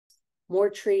more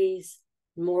trees,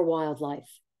 more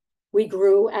wildlife. We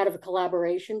grew out of a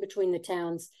collaboration between the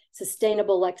town's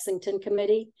Sustainable Lexington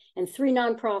Committee and 3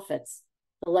 nonprofits,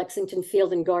 the Lexington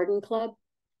Field and Garden Club,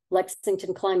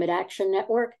 Lexington Climate Action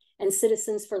Network, and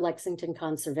Citizens for Lexington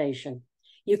Conservation.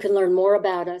 You can learn more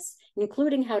about us,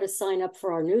 including how to sign up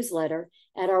for our newsletter,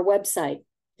 at our website,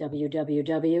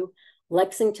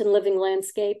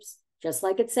 www.lexingtonlivinglandscapes, just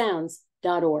like it sounds,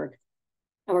 .org.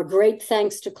 Our great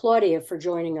thanks to Claudia for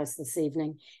joining us this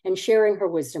evening and sharing her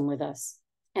wisdom with us.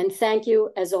 And thank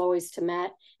you, as always, to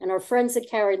Matt and our friends at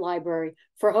Cary Library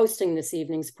for hosting this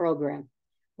evening's program.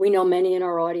 We know many in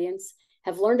our audience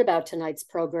have learned about tonight's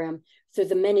program through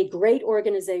the many great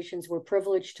organizations we're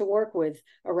privileged to work with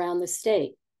around the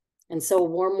state. And so a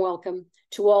warm welcome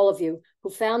to all of you who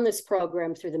found this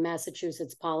program through the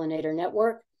Massachusetts Pollinator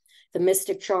Network, the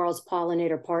Mystic Charles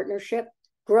Pollinator Partnership,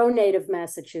 Grow Native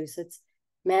Massachusetts,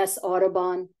 Mass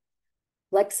Audubon,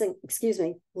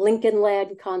 Lincoln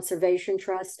Land Conservation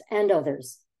Trust, and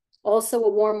others. Also a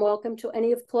warm welcome to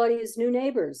any of Claudia's new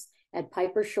neighbors at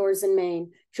Piper Shores in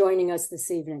Maine joining us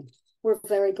this evening. We're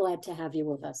very glad to have you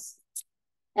with us.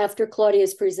 After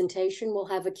Claudia's presentation, we'll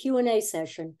have a Q&A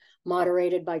session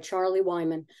moderated by Charlie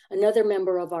Wyman, another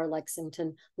member of our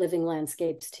Lexington Living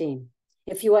Landscapes team.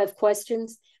 If you have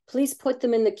questions, please put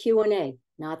them in the Q&A,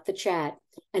 not the chat,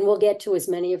 and we'll get to as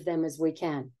many of them as we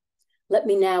can. Let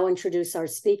me now introduce our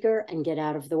speaker and get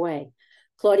out of the way.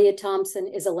 Claudia Thompson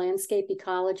is a landscape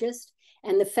ecologist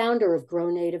and the founder of Grow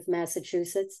Native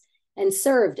Massachusetts, and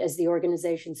served as the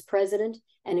organization's president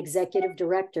and executive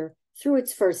director through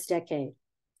its first decade.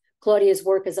 Claudia's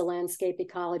work as a landscape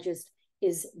ecologist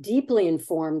is deeply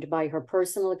informed by her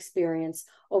personal experience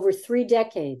over 3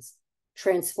 decades,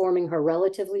 transforming her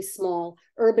relatively small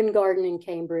urban garden in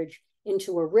Cambridge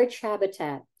into a rich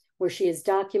habitat where she has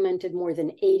documented more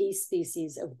than 80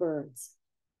 species of birds.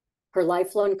 Her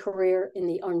lifelong career in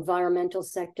the environmental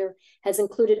sector has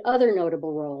included other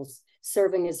notable roles,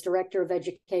 serving as Director of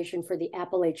Education for the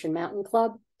Appalachian Mountain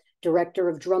Club, Director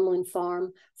of Drumlin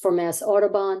Farm for Mass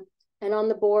Audubon, and on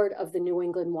the board of the New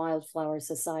England Wildflower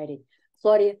Society.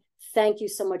 Claudia, thank you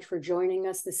so much for joining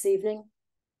us this evening.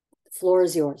 The floor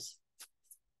is yours.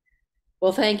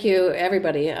 Well, thank you,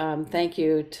 everybody. Thank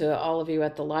you to all of you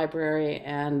at the library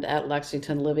and at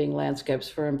Lexington Living Landscapes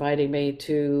for inviting me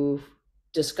to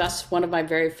discuss one of my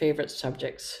very favorite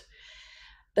subjects.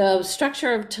 The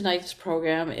structure of tonight's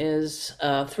program is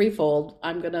threefold.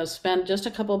 I'm going to spend just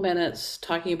a couple minutes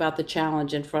talking about the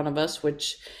challenge in front of us,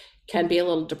 which can be a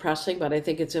little depressing, but I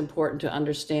think it's important to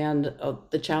understand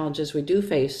the challenges we do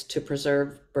face to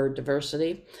preserve bird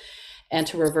diversity and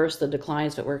to reverse the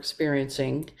declines that we're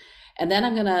experiencing. And then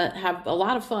I'm going to have a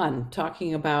lot of fun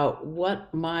talking about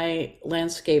what my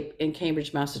landscape in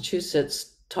Cambridge,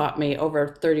 Massachusetts taught me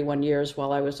over 31 years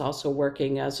while I was also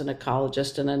working as an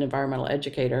ecologist and an environmental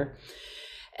educator.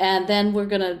 And then we're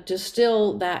going to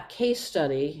distill that case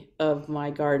study of my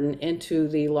garden into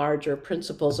the larger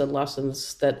principles and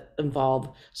lessons that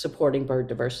involve supporting bird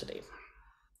diversity.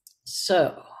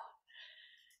 So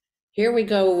here we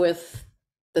go with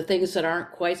the things that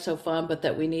aren't quite so fun, but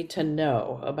that we need to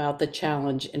know about the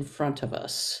challenge in front of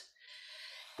us.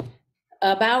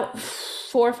 About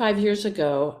 4 or 5 years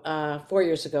ago, 4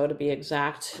 years ago to be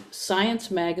exact, Science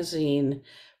magazine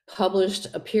published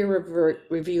a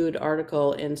peer-reviewed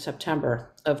article in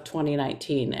September of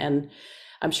 2019. And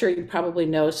I'm sure you probably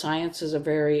know Science is a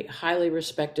very highly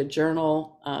respected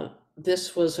journal. This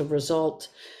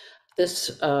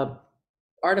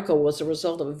article was a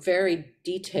result of a very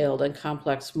detailed and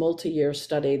complex multi-year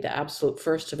study, the absolute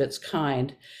first of its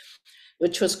kind,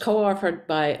 which was co-authored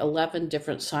by 11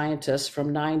 different scientists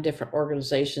from 9 different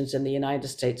organizations in the United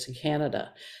States and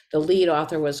Canada. The lead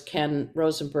author was Ken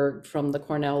Rosenberg from the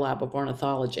Cornell Lab of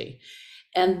Ornithology.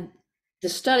 And the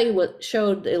study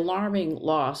showed the alarming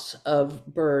loss of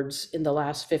birds in the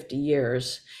last 50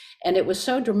 years. And it was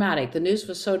so dramatic, the news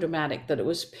was so dramatic that it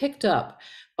was picked up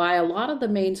by a lot of the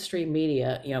mainstream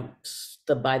media,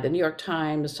 by the New York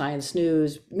Times, Science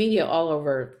News, media all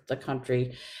over the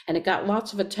country, and it got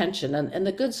lots of attention. And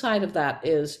the good side of that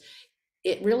is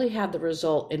it really had the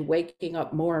result in waking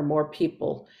up more and more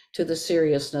people to the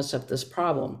seriousness of this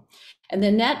problem. And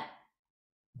the net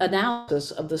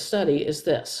analysis of the study is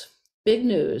this. Big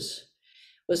news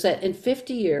was that in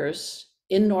 50 years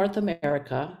in North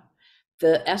America,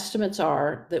 the estimates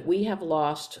are that we have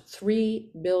lost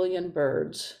 3 billion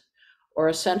birds, or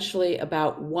essentially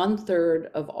about 1/3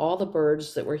 of all the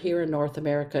birds that were here in North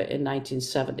America in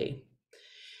 1970.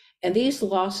 And these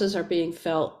losses are being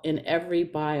felt in every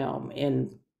biome,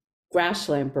 in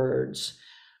grassland birds,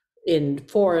 in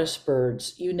forest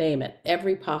birds, you name it,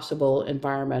 every possible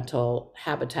environmental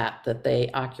habitat that they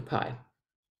occupy.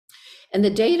 And the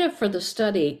data for the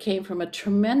study came from a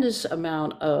tremendous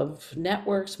amount of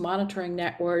networks, monitoring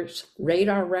networks,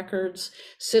 radar records,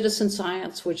 citizen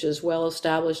science, which is well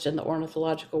established in the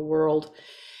ornithological world.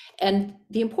 And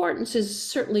the importance is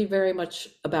certainly very much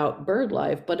about bird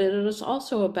life, but it is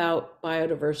also about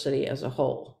biodiversity as a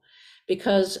whole,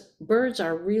 because birds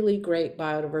are really great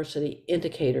biodiversity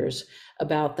indicators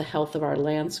about the health of our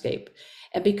landscape.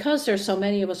 And because there's so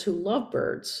many of us who love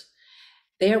birds,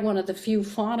 they are one of the few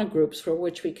fauna groups for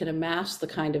which we can amass the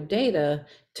kind of data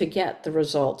to get the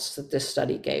results that this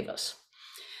study gave us.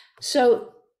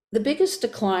 So the biggest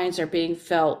declines are being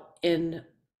felt in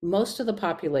most of the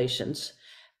populations,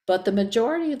 but the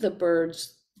majority of the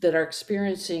birds that are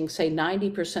experiencing, say,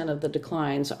 90% of the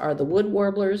declines are the wood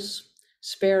warblers,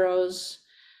 sparrows,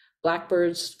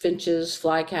 blackbirds, finches,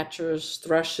 flycatchers,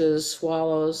 thrushes,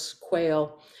 swallows,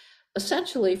 quail.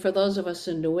 Essentially, for those of us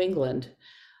in New England,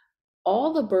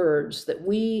 all the birds that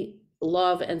we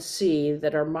love and see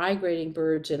that are migrating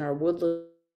birds in our woodlands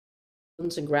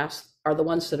and grass are the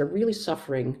ones that are really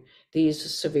suffering these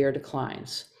severe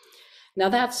declines. Now,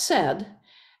 that said,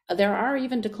 there are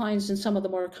even declines in some of the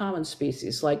more common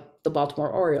species, like the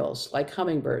Baltimore orioles, like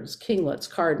hummingbirds, kinglets,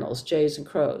 cardinals, jays, and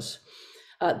crows.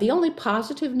 The only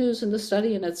positive news in the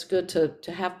study, and it's good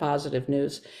to have positive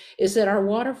news, is that our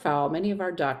waterfowl, many of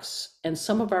our ducks, and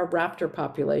some of our raptor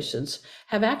populations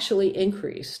have actually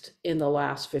increased in the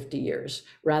last 50 years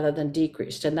rather than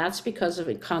decreased. And that's because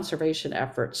of conservation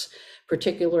efforts,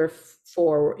 particular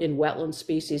for in wetland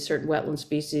species, certain wetland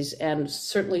species, and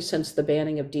certainly since the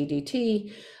banning of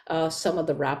DDT, some of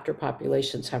the raptor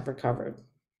populations have recovered.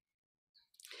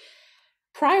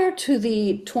 Prior to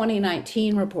the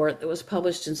 2019 report that was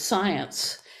published in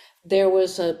Science, there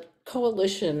was a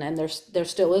coalition, and there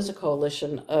still is a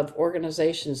coalition of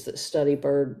organizations that study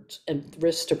birds and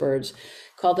risks to birds,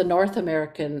 called the North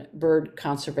American Bird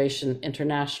Conservation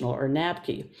International, or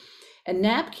NABCI. And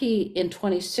NABCI in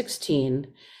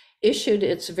 2016 issued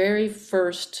its very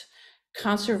first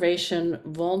conservation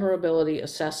vulnerability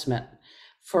assessment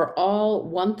for all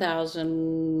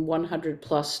 1,100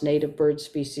 plus native bird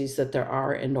species that there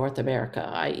are in North America,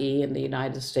 i.e. in the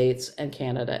United States and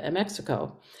Canada and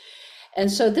Mexico.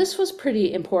 And so this was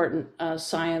pretty important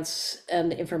science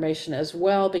and information as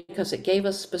well, because it gave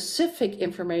us specific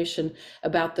information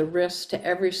about the risks to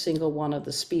every single one of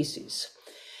the species.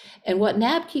 And what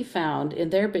NABCI found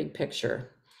in their big picture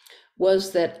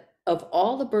was that of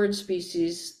all the bird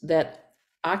species that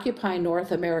occupy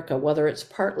North America, whether it's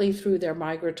partly through their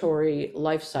migratory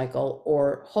life cycle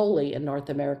or wholly in North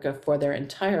America for their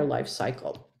entire life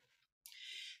cycle,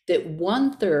 that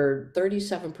 1/3,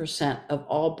 37% of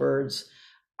all birds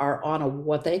are on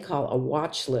what they call a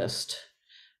watch list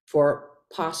for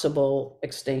possible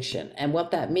extinction. And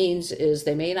what that means is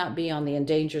they may not be on the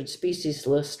endangered species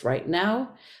list right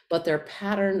now, but their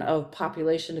pattern of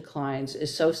population declines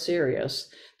is so serious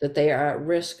that they are at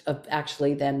risk of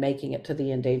actually then making it to the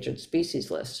endangered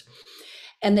species list.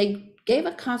 And they gave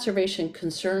a conservation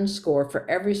concern score for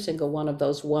every single one of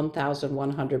those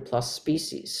 1,100 plus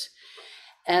species.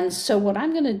 And so what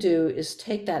I'm going to do is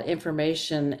take that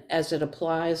information as it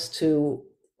applies to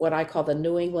what I call the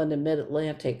New England and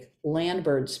Mid-Atlantic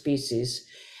landbird species,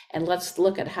 and let's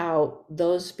look at how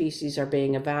those species are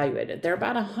being evaluated. There are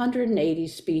about 180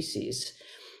 species,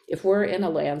 if we're in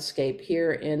a landscape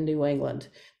here in New England,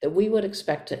 that we would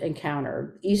expect to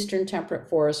encounter: eastern temperate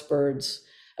forest birds,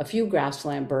 a few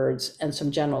grassland birds, and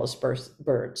some generalist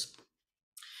birds.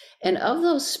 And of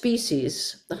those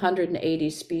species, the 180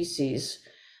 species,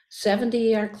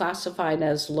 70 are classified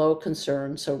as low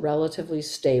concern, so relatively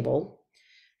stable.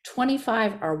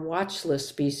 25 are watch list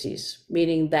species,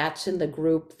 meaning that's in the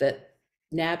group that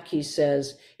NABCI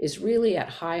says is really at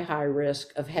high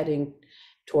risk of heading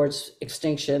towards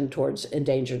extinction, towards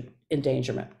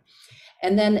endangerment.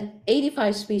 And then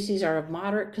 85 species are of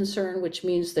moderate concern, which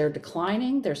means they're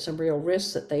declining. There's some real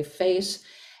risks that they face.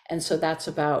 And so that's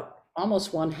about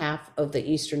almost 1/2 of the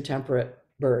eastern temperate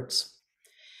birds.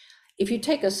 If you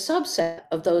take a subset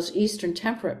of those eastern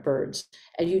temperate birds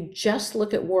and you just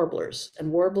look at warblers,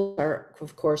 and warblers are,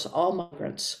 of course, all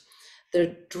migrants,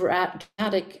 the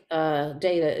dramatic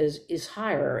data is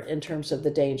higher in terms of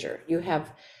the danger. You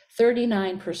have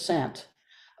 39%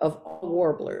 of all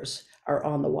warblers are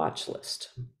on the watch list,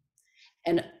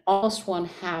 and almost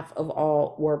 1/2 of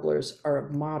all warblers are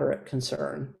of moderate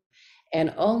concern.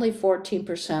 And only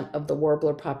 14% of the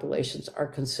warbler populations are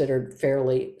considered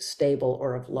fairly stable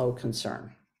or of low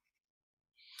concern.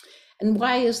 And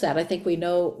why is that? I think we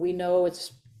know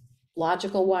it's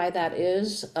logical why that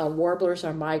is. Warblers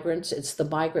are migrants. It's the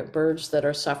migrant birds that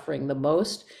are suffering the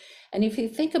most. And if you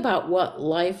think about what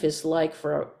life is like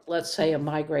for, let's say, a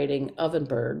migrating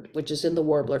ovenbird, which is in the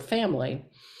warbler family,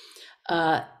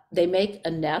 they make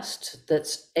a nest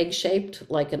that's egg-shaped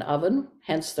like an oven,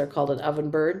 hence they're called an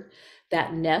ovenbird.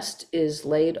 That nest is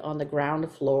laid on the ground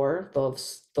floor,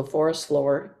 the forest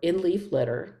floor, in leaf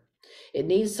litter. It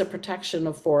needs the protection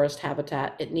of forest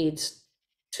habitat. It needs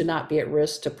to not be at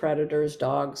risk to predators,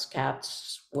 dogs,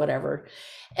 cats, whatever.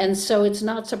 And so it's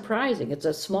not surprising. It's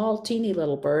a small, teeny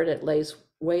little bird. It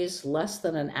weighs less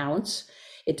than an ounce.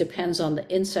 It depends on the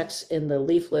insects in the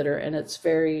leaf litter, and it's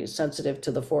very sensitive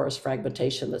to the forest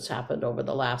fragmentation that's happened over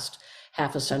the last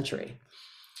half a century.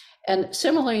 And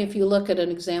similarly, if you look at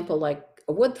an example like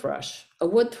a wood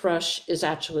thrush is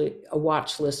actually a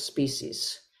watch list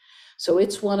species. So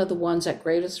it's one of the ones at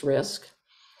greatest risk.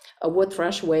 A wood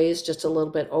thrush weighs just a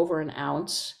little bit over an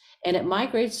ounce, and it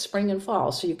migrates spring and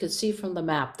fall. So you can see from the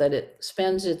map that it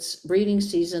spends its breeding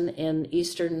season in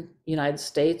eastern United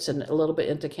States and a little bit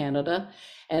into Canada,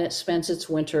 and it spends its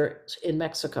winter in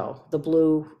Mexico. The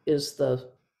blue is the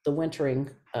wintering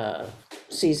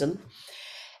season,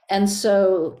 and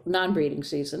so non-breeding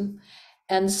season.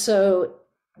 And so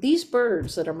these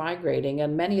birds that are migrating,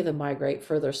 and many of them migrate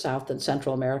further south than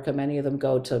Central America, many of them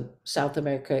go to South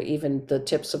America, even the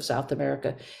tips of South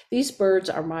America. These birds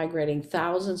are migrating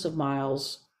thousands of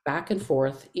miles back and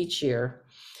forth each year.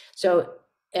 So,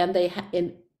 and they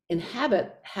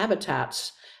inhabit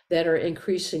habitats that are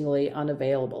increasingly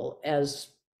unavailable as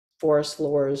forest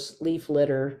floors, leaf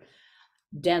litter,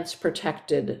 dense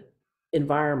protected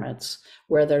environments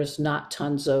where there's not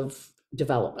tons of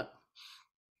development.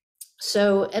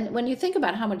 So, and when you think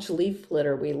about how much leaf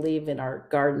litter we leave in our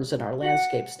gardens and our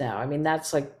landscapes now, I mean,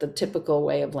 that's like the typical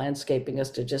way of landscaping is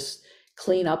to just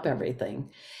clean up everything.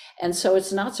 And so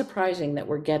it's not surprising that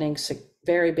we're getting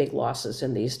very big losses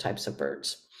in these types of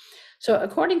birds. So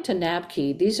according to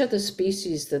NABKey, these are the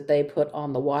species that they put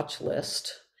on the watch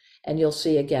list. And you'll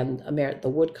see again, the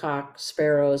woodcock,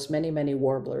 sparrows, many, many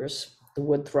warblers, the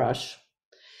wood thrush.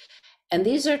 And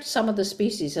these are some of the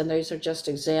species, and these are just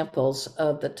examples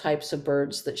of the types of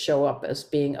birds that show up as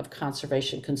being of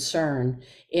conservation concern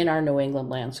in our New England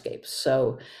landscapes.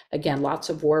 So again, lots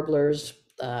of warblers,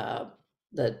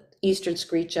 the eastern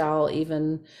screech owl,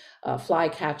 even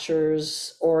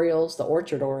flycatchers, orioles, the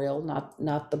orchard oriole,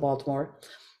 not the Baltimore.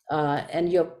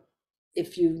 And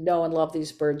if you know and love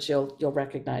these birds, you'll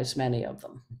recognize many of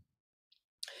them.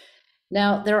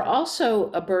 Now, there are also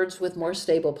birds with more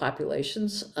stable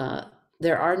populations.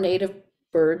 There are native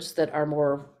birds that are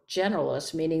more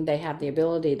generalist, meaning they have the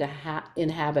ability to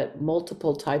inhabit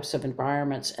multiple types of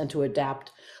environments and to adapt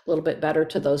a little bit better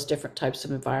to those different types of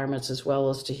environments as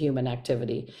well as to human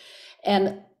activity.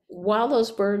 And while those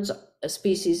birds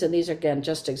species, and these are again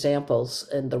just examples,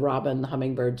 and the robin, the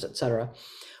hummingbirds, et cetera,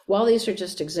 while these are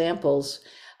just examples,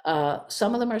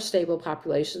 some of them are stable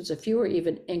populations, a few are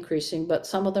even increasing, but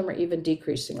some of them are even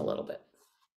decreasing a little bit.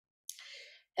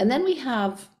 And then we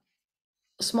have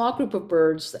a small group of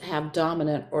birds that have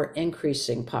dominant or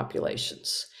increasing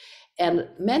populations. And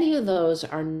many of those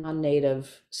are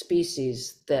non-native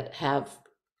species that have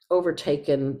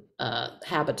overtaken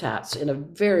habitats in a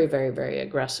very, very, very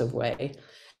aggressive way.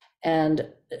 And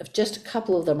just a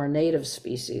couple of them are native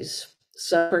species.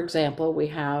 So for example, we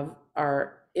have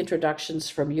our introductions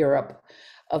from Europe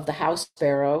of the house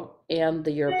sparrow and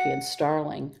the European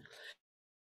starling,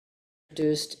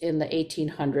 introduced in the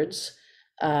 1800s.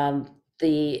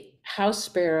 The house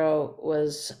sparrow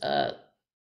was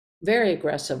very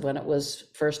aggressive when it was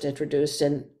first introduced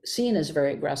and seen as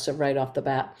very aggressive right off the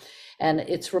bat. And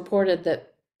it's reported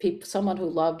that someone who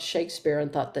loved Shakespeare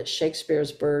and thought that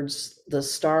Shakespeare's birds, the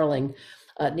starling,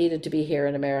 needed to be here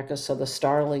in America, so the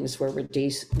starlings were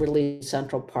released in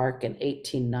Central Park in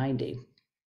 1890.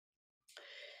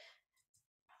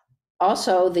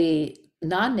 Also, the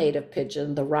non-native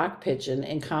pigeon, the rock pigeon,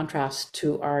 in contrast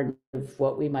to our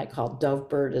what we might call dove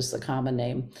bird is the common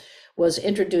name, was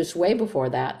introduced way before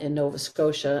that in Nova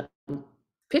Scotia.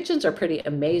 Pigeons are pretty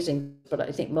amazing, but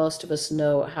I think most of us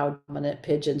know how dominant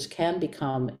pigeons can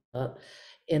become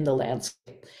in the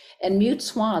landscape. And mute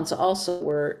swans also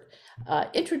were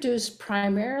introduced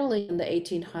primarily in the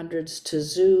 1800s to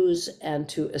zoos and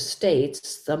to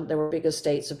estates. There were big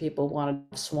estates and people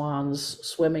wanted swans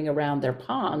swimming around their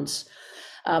ponds.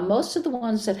 Most of the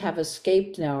ones that have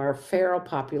escaped now are feral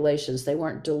populations. They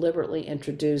weren't deliberately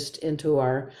introduced into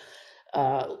our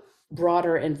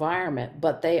broader environment,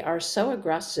 but they are so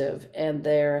aggressive and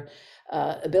their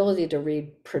ability to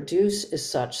reproduce is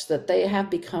such that they have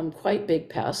become quite big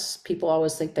pests. People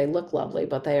always think they look lovely,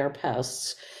 but they are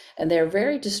pests. And they're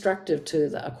very destructive to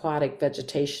the aquatic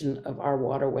vegetation of our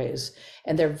waterways.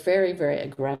 And they're very, very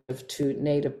aggressive to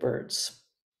native birds.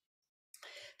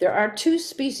 There are two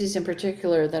species in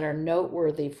particular that are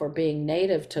noteworthy for being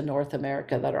native to North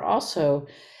America that are also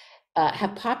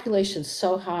have populations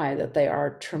so high that they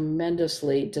are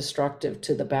tremendously destructive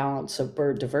to the balance of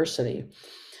bird diversity.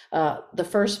 The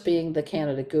first being the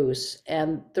Canada goose.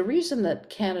 And the reason that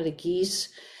Canada geese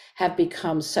have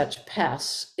become such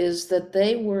pests is that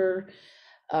their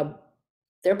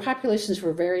populations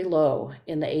were very low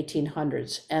in the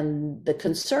 1800s. And the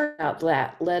concern about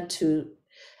that led to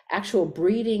actual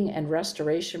breeding and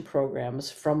restoration programs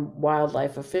from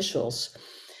wildlife officials.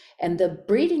 And the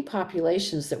breeding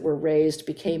populations that were raised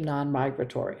became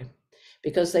non-migratory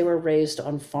because they were raised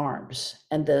on farms.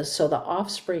 And so the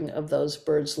offspring of those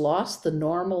birds lost the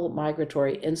normal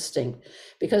migratory instinct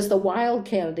because the wild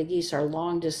Canada geese are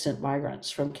long-distance migrants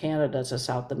from Canada to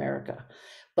South America.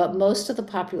 But most of the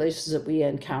populations that we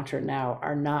encounter now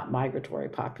are not migratory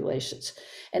populations.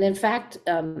 And in fact,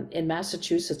 in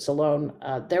Massachusetts alone,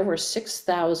 there were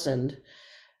 6,000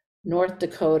 North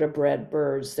Dakota bred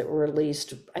birds that were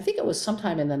released, I think it was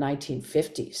sometime in the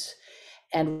 1950s.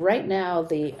 And right now,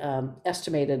 the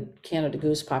estimated Canada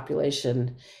goose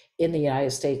population in the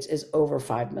United States is over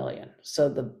 5 million.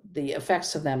 So the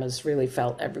effects of them is really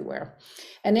felt everywhere.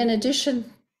 And in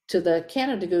addition to the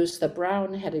Canada goose, the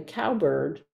brown-headed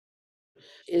cowbird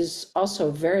is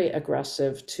also very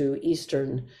aggressive to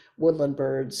eastern woodland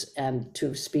birds and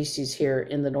to species here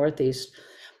in the Northeast.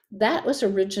 That was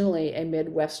originally a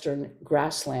Midwestern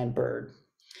grassland bird.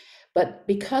 But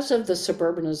because of the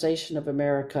suburbanization of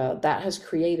America, that has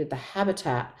created the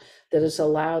habitat that has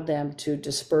allowed them to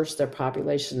disperse their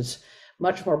populations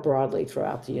much more broadly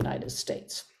throughout the United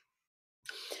States.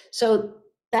 So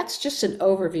that's just an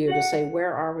overview to say,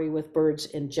 where are we with birds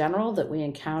in general that we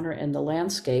encounter in the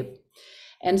landscape?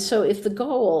 And so if the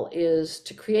goal is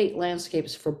to create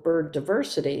landscapes for bird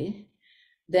diversity,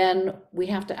 then we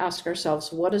have to ask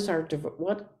ourselves,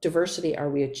 what diversity are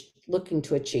we looking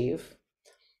to achieve?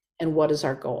 And what is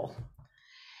our goal?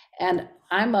 And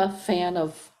I'm a fan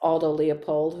of Aldo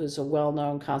Leopold, who's a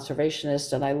well-known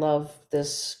conservationist, and I love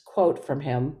this quote from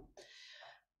him.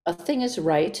 A thing is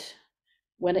right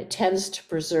when it tends to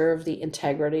preserve the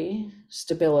integrity,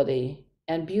 stability,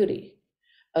 and beauty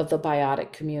of the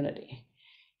biotic community.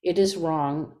 It is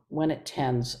wrong when it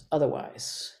tends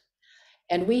otherwise.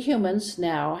 And we humans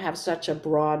now have such a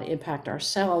broad impact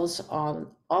ourselves on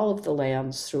all of the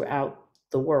lands throughout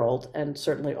the world, and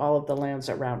certainly all of the lands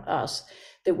around us,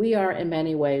 that we are in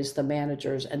many ways the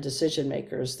managers and decision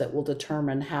makers that will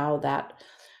determine how that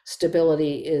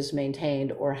stability is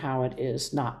maintained or how it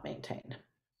is not maintained.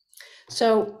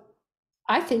 So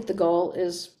I think the goal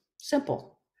is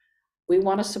simple. We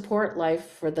want to support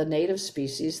life for the native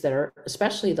species that are,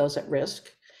 especially those at risk,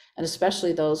 and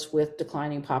especially those with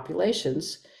declining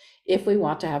populations, if we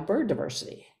want to have bird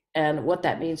diversity. And what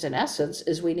that means in essence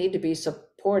is we need to be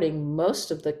supporting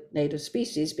most of the native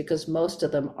species because most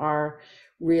of them are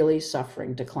really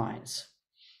suffering declines.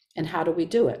 And how do we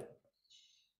do it?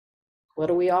 What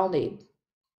do we all need?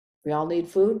 We all need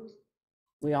food.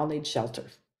 We all need shelter.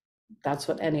 That's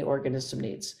what any organism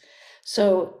needs.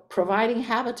 So providing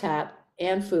habitat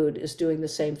and food is doing the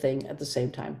same thing at the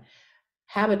same time.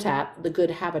 Habitat, the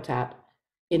good habitat,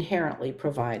 inherently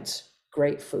provides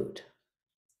great food.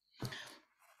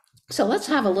 So let's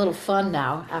have a little fun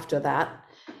now after that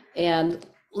and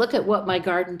look at what my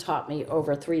garden taught me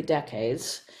over 3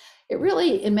 decades. It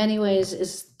really, in many ways,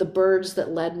 is the birds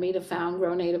that led me to found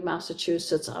Grow Native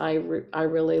Massachusetts. I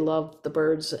really loved the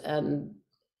birds, and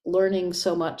learning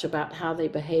so much about how they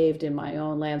behaved in my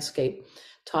own landscape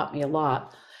taught me a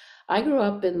lot. I grew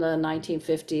up in the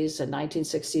 1950s and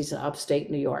 1960s in upstate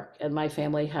New York, and my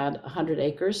family had 100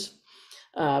 acres.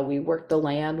 We worked the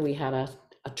land. We had a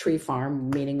tree farm,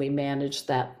 meaning we managed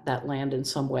that land in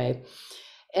some way.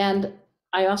 And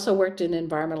I also worked in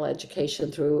environmental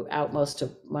education throughout most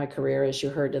of my career, as you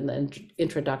heard in the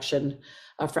introduction,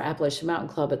 for Appalachian Mountain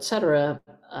Club, et cetera.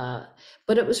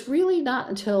 But it was really not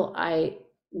until I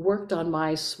worked on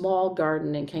my small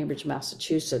garden in Cambridge,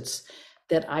 Massachusetts,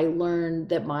 that I learned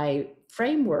that my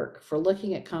framework for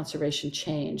looking at conservation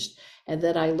changed, and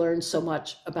that I learned so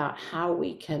much about how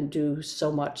we can do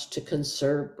so much to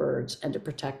conserve birds and to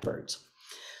protect birds.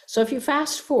 So if you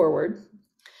fast forward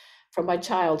from my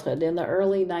childhood, in the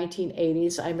early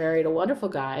 1980s, I married a wonderful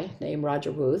guy named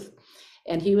Roger Booth,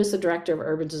 and he was the director of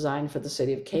urban design for the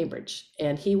city of Cambridge.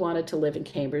 And he wanted to live in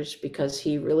Cambridge because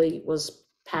he really was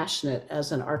passionate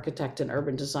as an architect and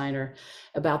urban designer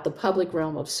about the public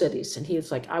realm of cities. And he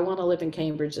was like, I want to live in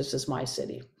Cambridge. This is my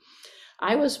city.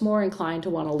 I was more inclined to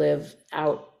want to live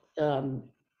out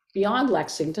beyond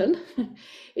Lexington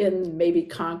in maybe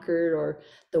Concord or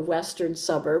the western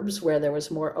suburbs where there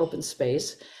was more open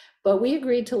space. But we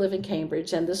agreed to live in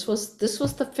Cambridge, and this was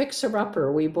the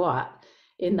fixer-upper we bought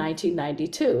in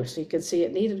 1992. So you can see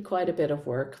it needed quite a bit of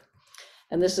work.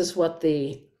 And this is what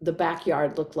the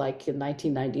backyard looked like in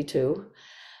 1992.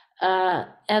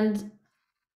 And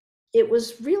it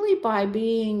was really by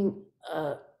being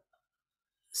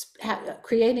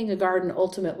creating a garden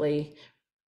ultimately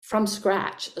from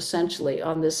scratch, essentially,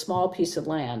 on this small piece of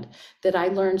land, that I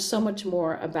learned so much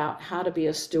more about how to be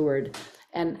a steward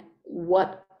and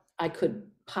what I could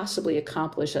possibly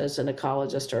accomplish as an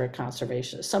ecologist or a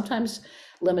conservationist. Sometimes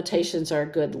limitations are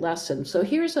a good lesson. So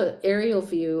here's an aerial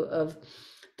view of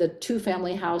the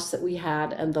two-family house that we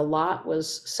had, and the lot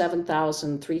was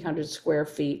 7,300 square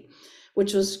feet,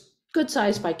 which was good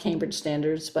sized by Cambridge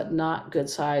standards, but not good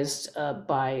sized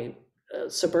by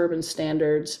suburban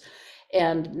standards,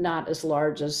 and not as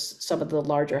large as some of the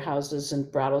larger houses in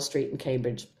Brattle Street in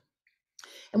Cambridge.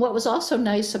 And what was also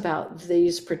nice about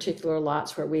these particular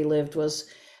lots where we lived was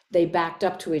they backed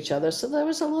up to each other. So there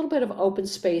was a little bit of open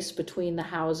space between the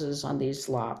houses on these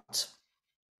lots.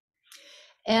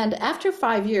 And after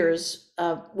 5 years,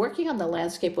 working on the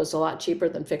landscape was a lot cheaper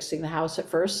than fixing the house at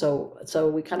first. So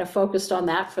we kind of focused on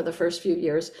that for the first few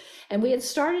years. And we had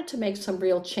started to make some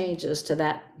real changes to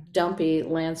that dumpy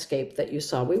landscape that you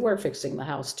saw. We were fixing the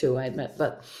house too, I admit,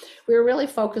 but we were really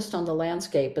focused on the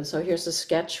landscape. And so here's a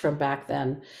sketch from back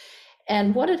then.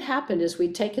 And what had happened is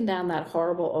we'd taken down that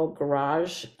horrible old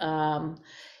garage.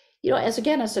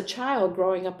 As a child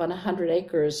growing up on 100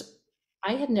 acres,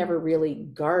 I had never really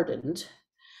gardened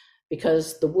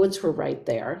because the woods were right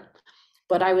there.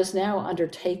 But I was now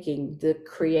undertaking the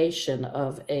creation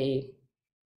of a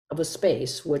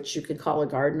space, which you could call a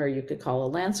garden or you could call a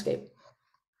landscape.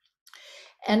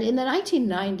 And in the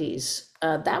 1990s,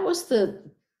 that was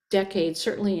the decade,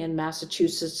 certainly in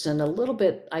Massachusetts and a little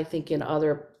bit, I think, in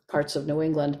other parts of New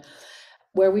England,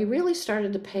 where we really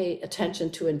started to pay attention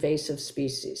to invasive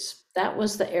species. That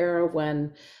was the era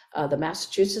when the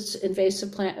Massachusetts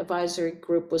Invasive Plant Advisory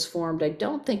Group was formed. I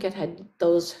don't think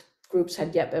those groups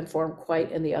had yet been formed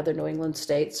quite in the other New England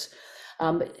states.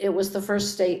 It was the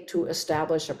first state to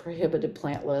establish a prohibited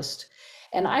plant list.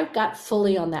 And I got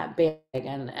fully on that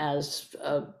bandwagon as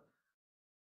a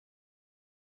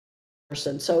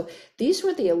person. So these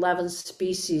were the 11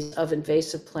 species of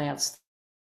invasive plants,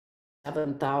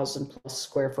 7,000 plus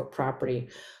square foot property,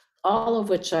 all of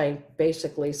which I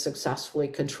basically successfully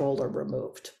controlled or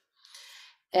removed.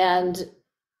 And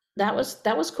that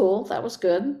was cool. That was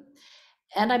good.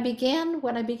 And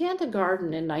when I began to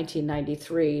garden in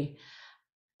 1993,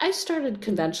 I started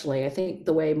conventionally, I think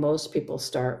the way most people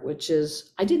start, which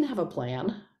is I didn't have a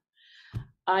plan.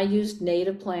 I used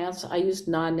native plants. I used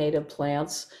non-native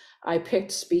plants. I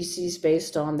picked species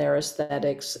based on their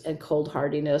aesthetics and cold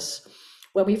hardiness.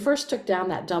 When we first took down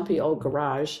that dumpy old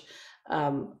garage,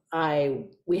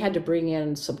 we had to bring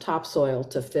in some topsoil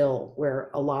to fill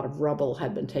where a lot of rubble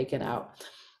had been taken out.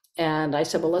 And I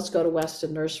said, well, let's go to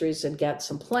Weston Nurseries and get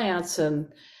some plants.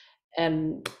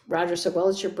 And Roger said, well,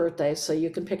 it's your birthday, so you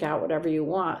can pick out whatever you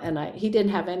want. And he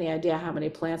didn't have any idea how many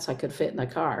plants I could fit in a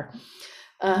car.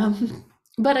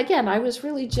 But again, I was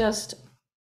really just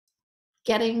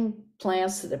getting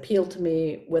plants that appealed to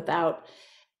me without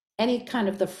any kind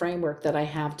of the framework that I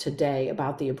have today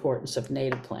about the importance of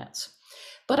native plants.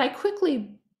 But I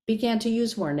quickly began to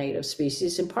use more native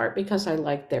species, in part because I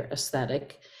liked their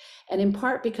aesthetic, and in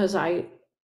part because I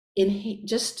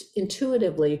just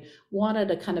intuitively wanted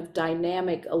a kind of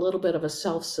dynamic, a little bit of a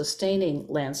self-sustaining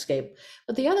landscape.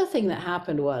 But the other thing that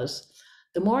happened was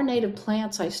the more native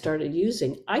plants I started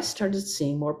using, I started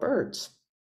seeing more birds.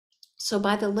 So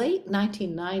by the late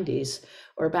 1990s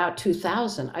or about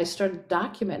 2000, I started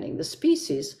documenting the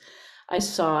species I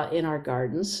saw in our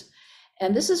gardens.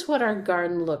 And this is what our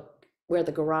garden looked, where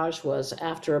the garage was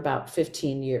after about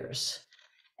 15 years.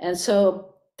 And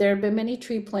so there had been many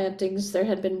tree plantings. There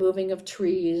had been moving of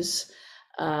trees.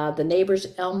 The neighbor's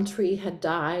elm tree had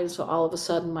died. So all of a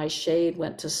sudden my shade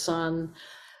went to sun.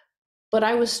 But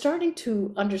I was starting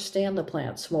to understand the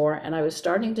plants more, and I was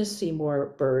starting to see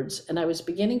more birds, and I was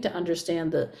beginning to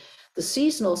understand the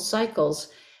seasonal cycles.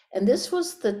 And this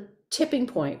was the tipping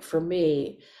point for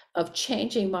me of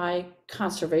changing my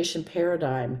conservation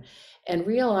paradigm and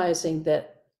realizing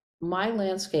that my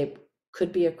landscape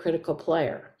could be a critical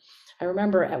player. I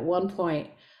remember at one point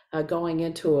going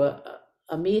into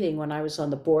a meeting when I was on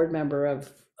the board member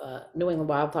of New England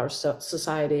Wildflower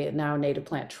Society and now Native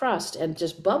Plant Trust, and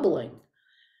just bubbling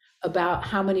about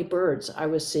how many birds I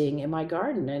was seeing in my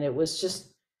garden. And it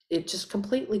was it just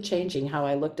completely changing how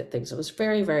I looked at things. It was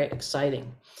very, very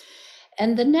exciting.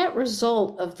 And the net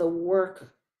result of the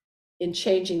work in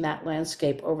changing that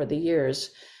landscape over the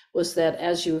years was that,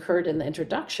 as you heard in the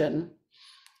introduction,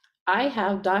 I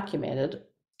have documented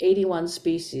 81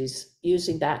 species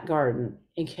using that garden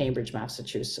in Cambridge,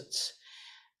 Massachusetts.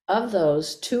 Of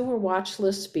those, 2 were watch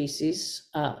list species,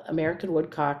 American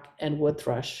woodcock and wood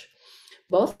thrush,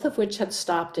 both of which had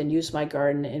stopped and used my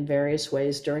garden in various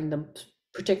ways during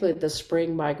particularly the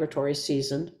spring migratory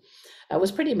season. It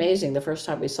was pretty amazing the first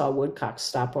time we saw woodcocks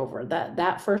stop over.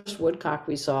 That first woodcock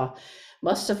we saw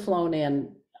must have flown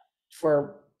in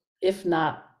for, if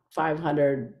not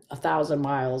 500, 1,000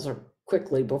 miles or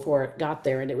quickly before it got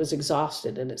there, and it was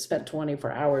exhausted, and it spent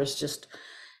 24 hours just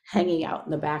hanging out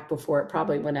in the back before it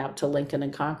probably went out to Lincoln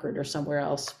and Concord or somewhere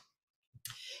else.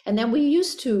 And then we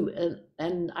used to,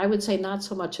 and I would say not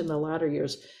so much in the latter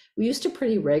years, we used to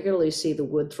pretty regularly see the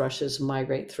wood thrushes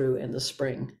migrate through in the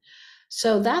spring.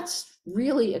 So that's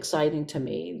really exciting to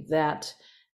me, that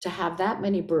to have that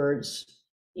many birds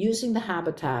using the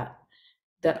habitat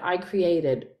that I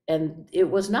created. And it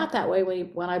was not that way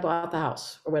when I bought the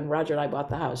house, or when Roger and I bought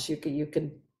the house. You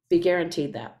can be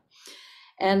guaranteed that.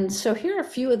 And so here are a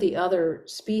few of the other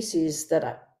species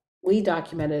that we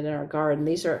documented in our garden.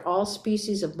 These are all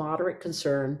species of moderate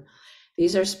concern.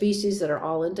 These are species that are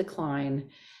all in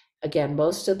decline. Again,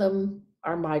 most of them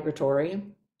are migratory.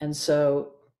 And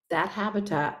so that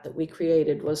habitat that we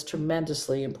created was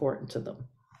tremendously important to them.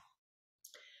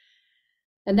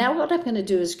 And now what I'm going to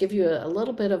do is give you a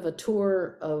little bit of a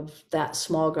tour of that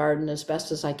small garden as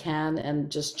best as I can,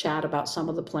 and just chat about some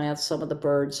of the plants, some of the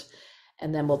birds,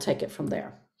 and then we'll take it from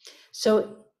there.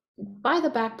 So by the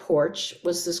back porch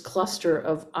was this cluster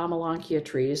of Amelanchier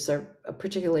trees. They're a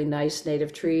particularly nice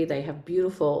native tree. They have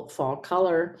beautiful fall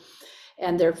color,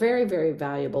 and they're very, very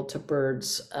valuable to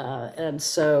birds. And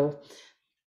so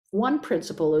one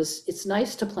principle is it's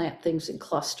nice to plant things in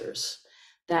clusters.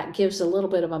 That gives a little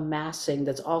bit of a massing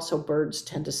that's also birds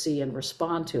tend to see and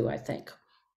respond to, I think.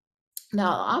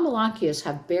 Now, Amelanchiers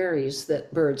have berries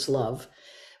that birds love,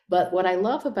 but what I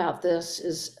love about this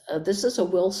is a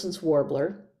Wilson's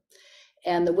warbler.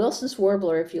 And the Wilson's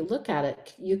warbler, if you look at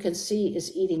it, you can see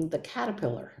is eating the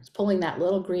caterpillar. It's pulling that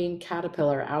little green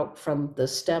caterpillar out from the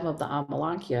stem of the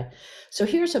Amelanchia. So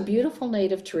here's a beautiful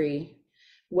native tree,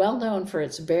 well known for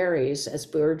its berries as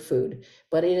bird food,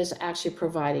 but it is actually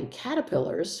providing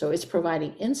caterpillars, so it's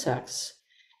providing insects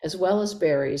as well as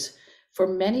berries for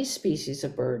many species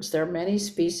of birds. There are many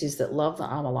species that love the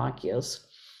Amelanchias.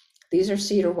 These are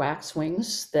cedar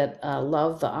waxwings that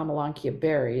love the Amelanchia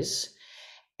berries.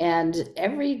 And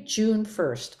every June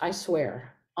 1st, I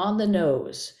swear, on the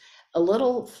nose, a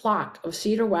little flock of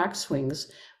cedar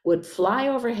waxwings would fly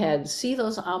overhead, see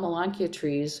those Amelanchia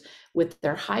trees with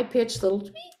their high-pitched little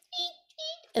tweet,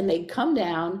 and they'd come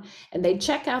down and they'd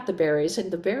check out the berries,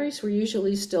 and the berries were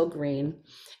usually still green,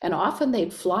 and often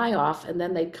they'd fly off, and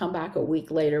then they'd come back a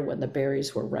week later when the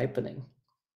berries were ripening.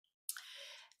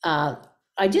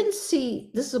 I didn't see,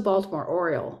 this is a Baltimore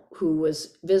Oriole who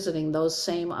was visiting those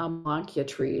same Amelanchia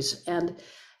trees, and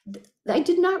I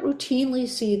did not routinely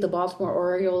see the Baltimore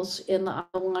Orioles in the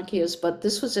Amelanchias, but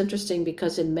this was interesting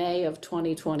because in May of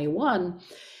 2021,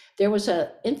 there was an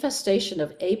infestation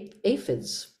of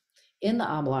aphids in the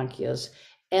Amelanchias,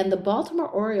 and the Baltimore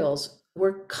Orioles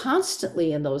were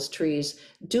constantly in those trees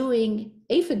doing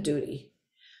aphid duty.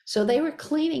 So they were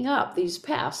cleaning up these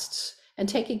pests and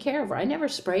taking care of her. I never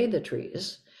sprayed the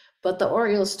trees, but the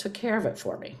Orioles took care of it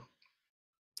for me.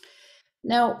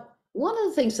 Now, one of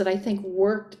the things that I think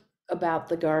worked about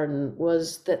the garden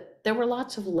was that there were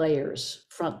lots of layers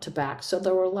front to back. So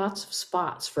there were lots of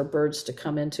spots for birds to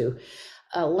come into.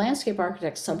 Landscape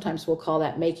architects sometimes will call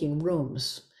that making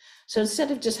rooms. So instead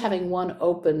of just having one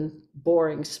open,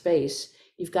 boring space,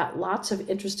 you've got lots of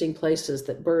interesting places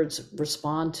that birds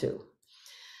respond to.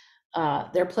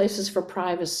 They're places for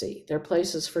privacy, they're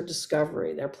places for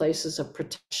discovery, they're places of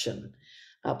protection,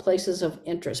 places of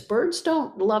interest. Birds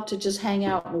don't love to just hang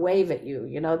out and wave at you.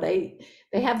 You know, they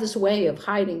have this way of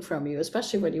hiding from you,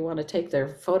 especially when you want to take their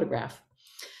photograph.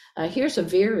 Here's a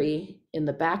veery in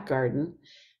the back garden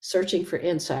searching for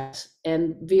insects,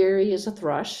 and veery is a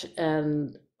thrush,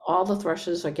 and all the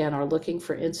thrushes, again, are looking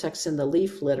for insects in the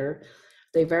leaf litter.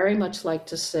 They very much like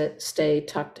to stay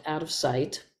tucked out of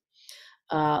sight.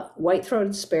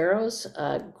 White-throated sparrows,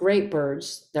 great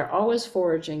birds. They're always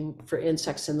foraging for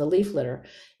insects in the leaf litter.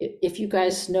 If you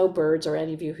guys know birds, or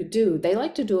any of you who do, they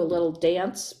like to do a little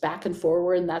dance back and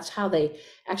forward, and that's how they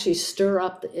actually stir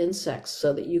up the insects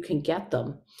so that you can get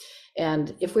them.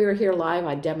 And if we were here live,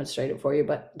 I'd demonstrate it for you,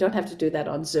 but don't have to do that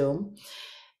on Zoom.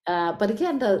 But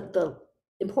again,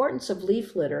 importance of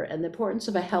leaf litter and the importance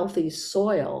of a healthy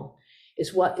soil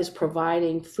is what is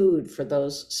providing food for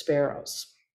those sparrows.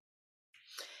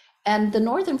 And the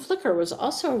northern flicker was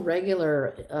also a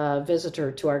regular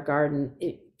visitor to our garden.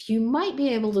 You might be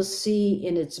able to see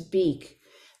in its beak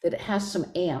that it has some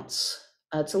ants.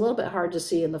 It's a little bit hard to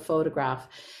see in the photograph,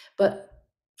 but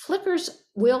flickers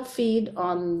will feed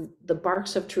on the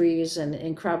barks of trees and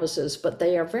in crevices, but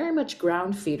they are very much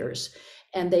ground feeders,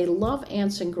 and they love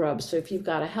ants and grubs. So if you've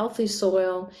got a healthy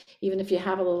soil, even if you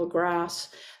have a little grass,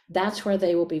 that's where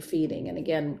they will be feeding. And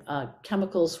again,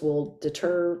 chemicals will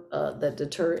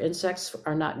deter insects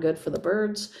are not good for the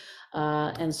birds.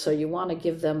 And so you want to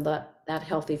give them that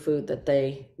healthy food that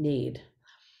they need.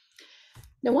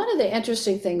 Now, one of the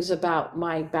interesting things about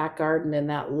my back garden in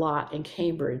that lot in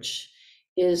Cambridge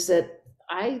is that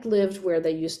I lived where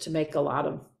they used to make a lot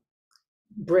of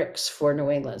bricks for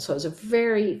New England. So it was a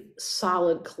very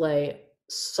solid clay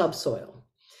subsoil.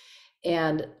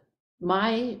 And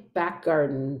my back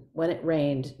garden, when it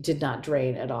rained, did not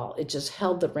drain at all. It just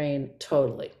held the rain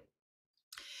totally.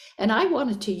 And I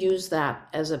wanted to use that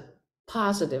as a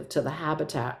positive to the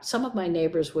habitat. Some of my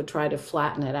neighbors would try to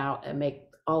flatten it out and make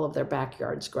all of their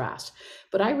backyards grass.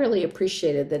 But I really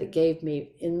appreciated that it gave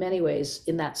me, in many ways,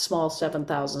 in that small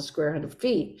 7,000 square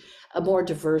feet, a more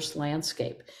diverse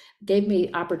landscape. It gave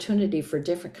me opportunity for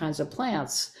different kinds of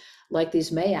plants, like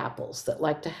these May-apples that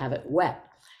like to have it wet.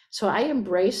 So I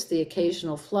embraced the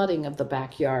occasional flooding of the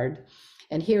backyard.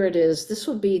 And here it is. This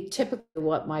would be typically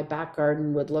what my back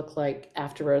garden would look like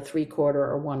after a 3/4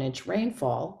 or 1 inch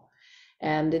rainfall.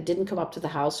 And it didn't come up to the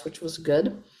house, which was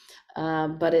good.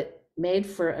 But it made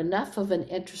for enough of an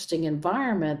interesting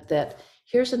environment that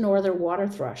here's a northern water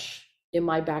thrush in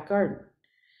my back garden.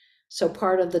 So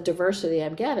part of the diversity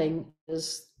I'm getting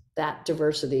is that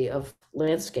diversity of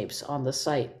landscapes on the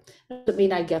site. It doesn't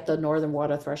mean I get the northern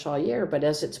water thrush all year, but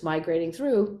as it's migrating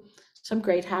through, some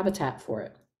great habitat for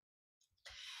it.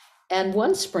 And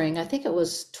one spring, I think it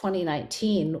was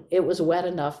 2019, it was wet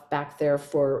enough back there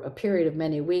for a period of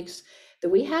many weeks that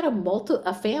we had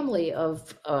a family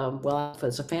of, well, it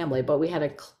was a family, but we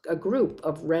had a group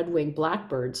of red-winged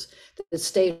blackbirds that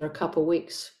stayed for a couple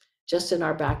weeks just in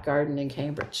our back garden in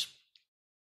Cambridge.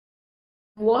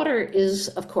 Water is,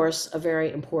 of course, a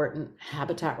very important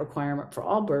habitat requirement for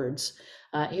all birds.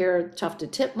 Here are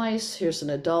tufted titmice. Here's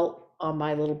an adult on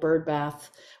my little bird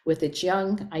bath with its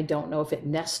young. I don't know if it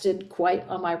nested quite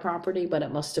on my property, but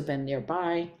it must have been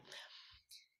nearby.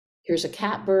 Here's a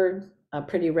catbird, a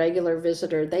pretty regular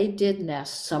visitor. They did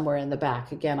nest somewhere in the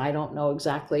back. Again, I don't know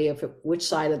exactly which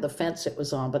side of the fence it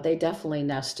was on, but they definitely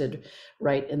nested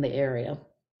right in the area.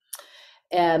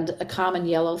 And a common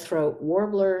yellow-throat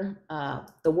warbler.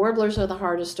 The warblers are the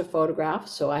hardest to photograph,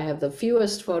 so I have the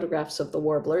fewest photographs of the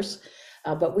warblers,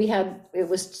 but it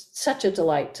was such a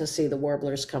delight to see the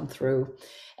warblers come through.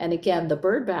 And again, the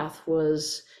bird bath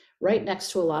was right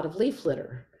next to a lot of leaf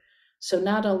litter. So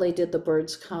not only did the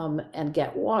birds come and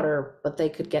get water, but they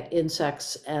could get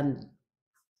insects and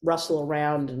rustle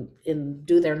around and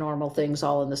do their normal things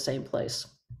all in the same place.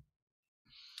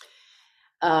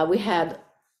 We had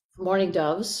mourning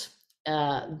doves.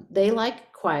 They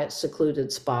like quiet,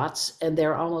 secluded spots, and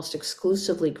they're almost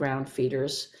exclusively ground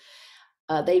feeders.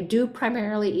 They do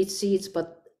primarily eat seeds,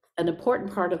 but an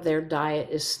important part of their diet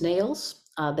is snails.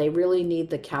 They really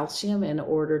need the calcium in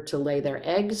order to lay their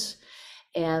eggs.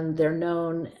 And they're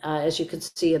known, as you can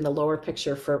see in the lower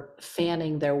picture, for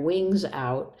fanning their wings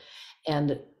out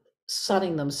and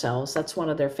sunning themselves. That's one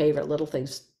of their favorite little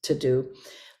things to do.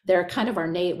 They're kind of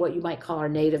what you might call our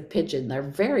native pigeon. They're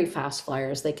very fast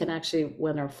flyers. They can actually,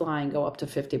 when they're flying, go up to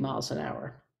 50 miles an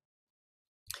hour.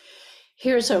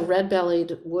 Here's a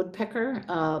red-bellied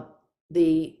woodpecker.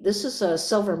 This is a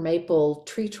silver maple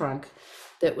tree trunk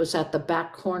that was at the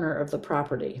back corner of the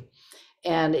property.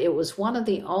 And it was one of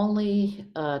the only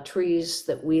trees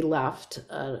that we left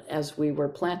as we were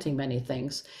planting many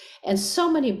things. And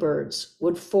so many birds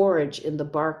would forage in the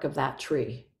bark of that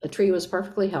tree. The tree was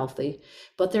perfectly healthy,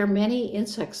 but there are many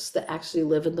insects that actually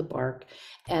live in the bark.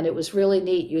 And it was really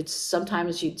neat.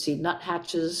 Sometimes you'd see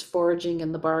nuthatches foraging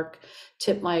in the bark,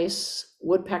 titmice,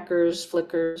 woodpeckers,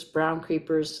 flickers, brown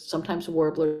creepers, sometimes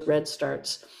warblers,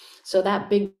 redstarts. So that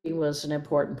big tree was an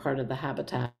important part of the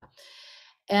habitat.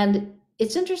 And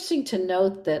it's interesting to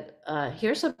note that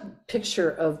here's a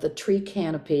picture of the tree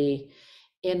canopy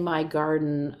in my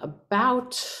garden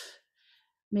about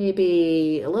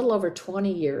maybe a little over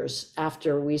 20 years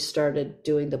after we started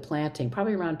doing the planting,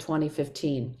 probably around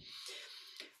 2015.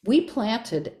 We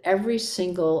planted every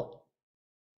single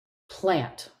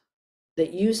plant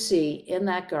that you see in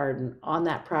that garden on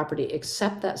that property,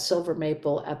 except that silver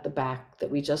maple at the back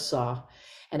that we just saw,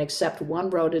 and except one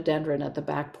rhododendron at the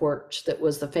back porch that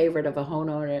was the favorite of a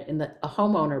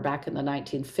homeowner back in the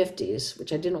 1950s,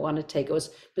 which I didn't want to take. It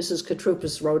was Mrs.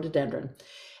 Katrupa's rhododendron.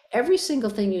 Every single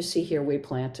thing you see here we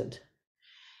planted.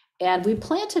 And we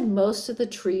planted most of the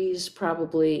trees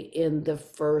probably in the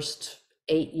first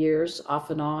 8 years, off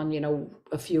and on,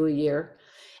 a few a year.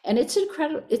 And it's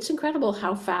incredible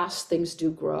how fast things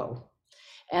do grow.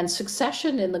 And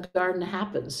succession in the garden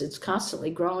happens. It's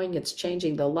constantly growing, it's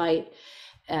changing the light.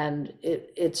 And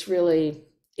it's really,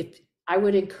 I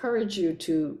would encourage you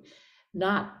to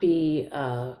not be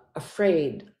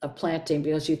afraid of planting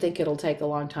because you think it'll take a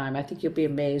long time. I think you'll be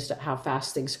amazed at how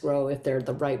fast things grow if they're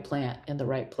the right plant in the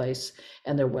right place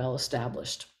and they're well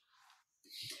established.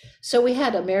 So we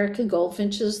had American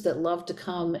goldfinches that love to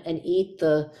come and eat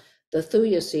the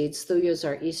thuya seeds. Thuyas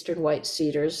are eastern white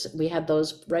cedars. We had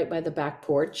those right by the back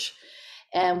porch.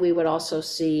 And we would also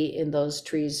see in those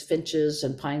trees finches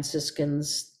and pine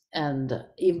siskins. And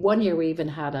one year we even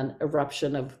had an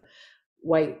eruption of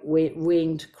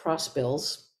white-winged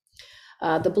crossbills.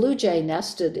 The blue jay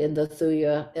nested in the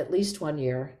thuya at least one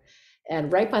year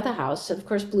and right by the house. And of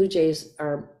course, blue jays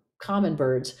are common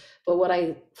birds. But what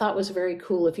I thought was very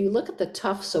cool, if you look at the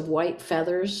tufts of white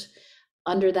feathers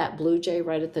under that blue jay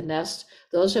right at the nest,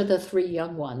 those are the 3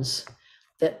 young ones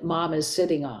that mom is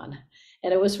sitting on.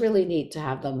 And it was really neat to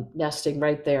have them nesting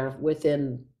right there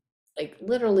within, like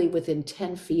literally within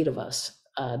 10 feet of us,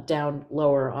 down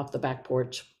lower off the back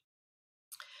porch.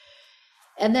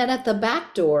 And then at the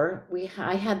back door,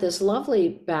 I had this lovely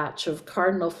batch of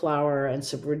cardinal flower and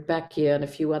some rudbeckia and a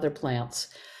few other plants.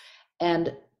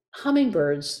 And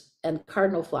hummingbirds and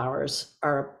cardinal flowers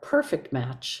are a perfect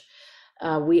match.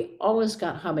 We always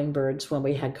got hummingbirds when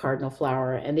we had cardinal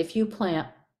flower. And if you plant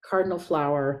cardinal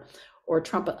flower or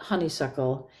trumpet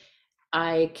honeysuckle,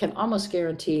 I can almost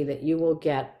guarantee that you will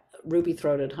get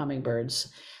ruby-throated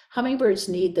hummingbirds. Hummingbirds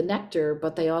need the nectar,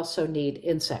 but they also need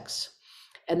insects.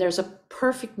 And there's a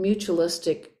perfect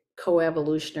mutualistic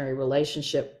coevolutionary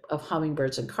relationship of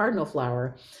hummingbirds and cardinal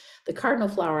flower. The cardinal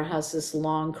flower has this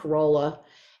long corolla,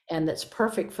 and that's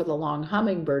perfect for the long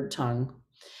hummingbird tongue.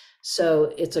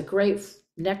 So it's a great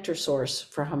nectar source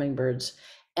for hummingbirds.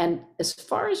 And as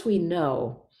far as we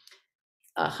know,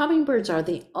 hummingbirds are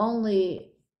the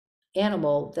only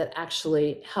animal that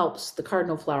actually helps the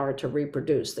cardinal flower to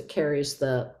reproduce, that carries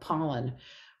the pollen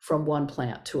from one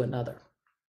plant to another.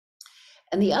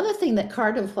 And the other thing that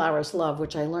cardinal flowers love,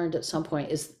 which I learned at some point,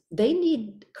 is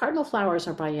cardinal flowers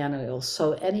are biennials.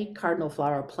 So any cardinal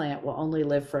flower plant will only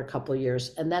live for a couple of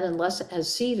years. And then unless it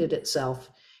has seeded itself,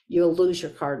 you'll lose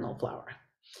your cardinal flower.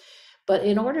 But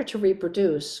in order to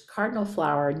reproduce, cardinal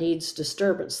flower needs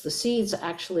disturbance. The seeds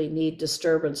actually need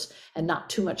disturbance and not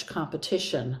too much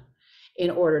competition in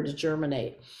order to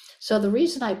germinate. So the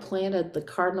reason I planted the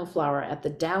cardinal flower at the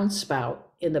downspout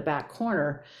in the back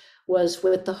corner was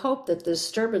with the hope that the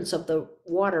disturbance of the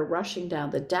water rushing down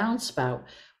the downspout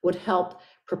would help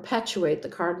perpetuate the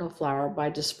cardinal flower by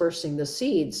dispersing the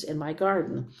seeds in my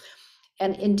garden.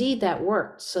 And indeed that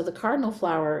worked. So the cardinal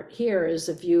flower here is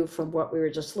a view from what we were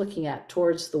just looking at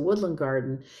towards the woodland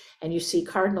garden. And you see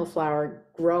cardinal flower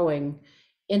growing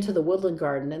into the woodland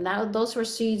garden. And now those were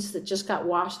seeds that just got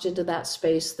washed into that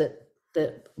space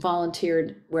that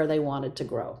volunteered where they wanted to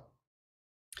grow.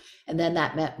 And then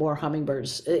that meant more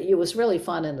hummingbirds. It was really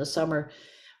fun in the summer.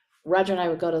 Roger and I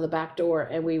would go to the back door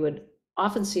and we would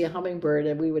often see a hummingbird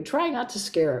and we would try not to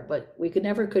scare it, but we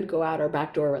never could go out our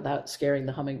back door without scaring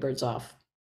the hummingbirds off.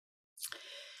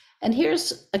 And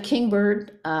here's a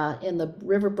kingbird in the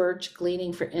river birch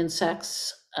gleaning for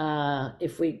insects.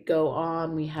 If we go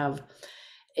on, we have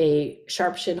a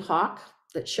sharp-shinned hawk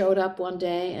that showed up one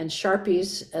day, and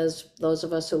sharpies, as those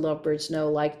of us who love birds know,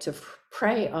 like to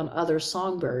prey on other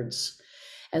songbirds.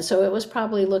 And so it was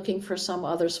probably looking for some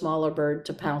other smaller bird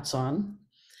to pounce on.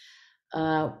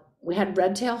 We had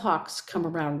red-tailed hawks come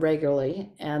around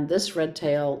regularly, and this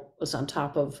red-tail was on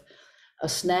top of a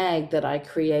snag that I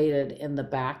created in the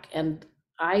back. And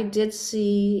I did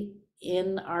see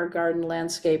in our garden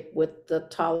landscape with the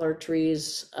taller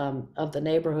trees of the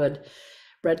neighborhood,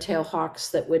 red-tailed hawks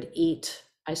that would eat.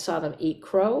 I saw them eat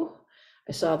crow,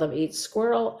 I saw them eat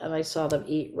squirrel, and I saw them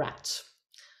eat rats.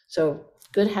 So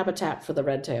good habitat for the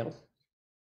red-tail.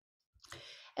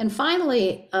 And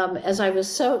finally, as I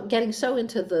was getting so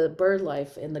into the bird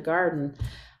life in the garden,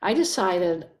 I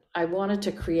decided I wanted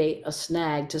to create a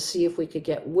snag to see if we could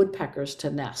get woodpeckers to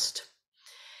nest.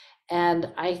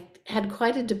 And I had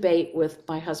quite a debate with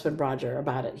my husband, Roger,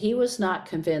 about it. He was not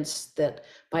convinced that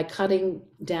by cutting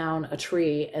down a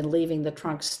tree and leaving the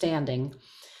trunk standing,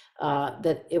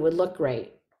 that it would look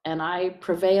great. And I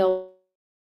prevailed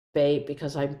debate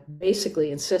because I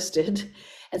basically insisted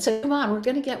and said, come on, we're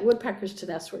going to get woodpeckers to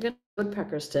nest. We're going to get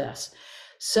woodpeckers to nest.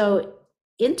 So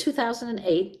in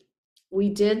 2008, we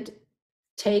did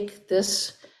take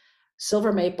this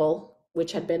silver maple,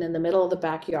 which had been in the middle of the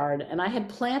backyard, and I had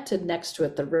planted next to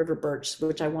it the river birch,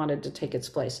 which I wanted to take its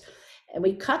place. And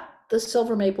we cut the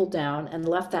silver maple down and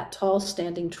left that tall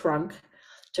standing trunk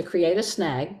to create a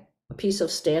snag, a piece of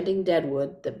standing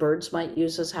deadwood that birds might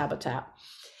use as habitat.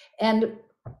 And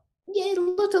yeah, it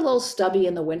looked a little stubby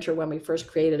in the winter when we first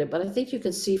created it, but I think you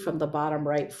can see from the bottom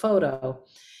right photo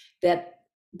that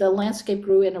the landscape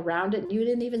grew in around it and you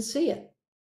didn't even see it.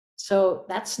 So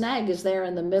that snag is there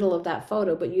in the middle of that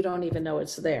photo, but you don't even know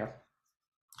it's there.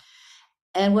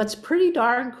 And what's pretty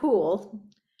darn cool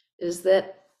is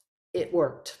that it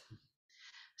worked.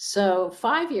 So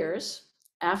 5 years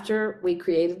after we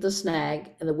created the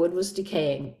snag and the wood was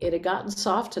decaying, it had gotten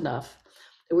soft enough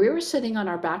that we were sitting on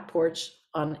our back porch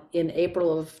in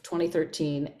April of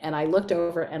 2013, and I looked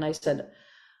over and I said,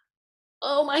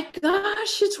 oh my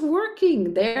gosh, it's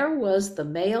working. There was the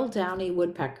male downy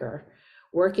woodpecker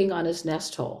working on his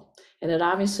nest hole. And it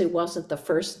obviously wasn't the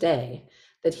first day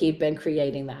that he'd been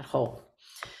creating that hole.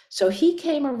 So he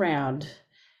came around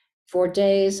for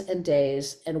days and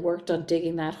days and worked on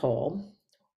digging that hole,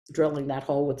 drilling that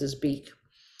hole with his beak.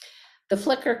 The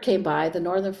flicker came by, the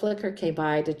northern flicker came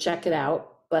by to check it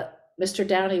out, but Mr.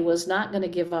 Downey was not going to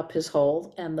give up his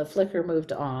hole, and the flicker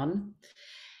moved on.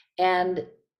 And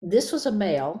this was a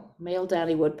male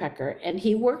downy woodpecker, and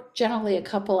he worked generally a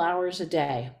couple hours a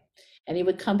day, and he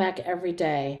would come back every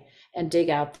day and dig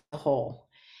out the hole.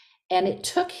 And it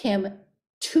took him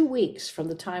 2 weeks from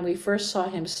the time we first saw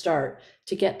him start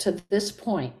to get to this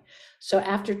point. So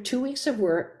after 2 weeks of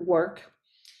work,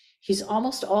 he's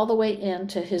almost all the way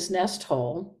into his nest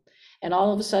hole. And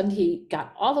all of a sudden he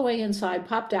got all the way inside,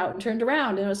 popped out and turned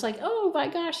around. And it was like, oh my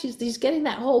gosh, he's getting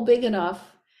that hole big enough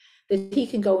that he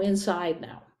can go inside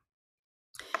now.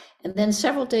 And then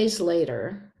several days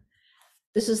later,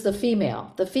 this is the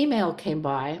female. The female came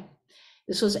by.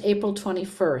 This was April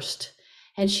 21st.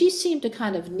 And she seemed to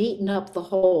kind of neaten up the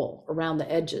hole around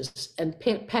the edges and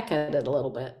peck at it a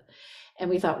little bit. And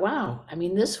we thought, wow, I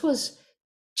mean, this was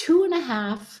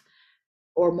 2.5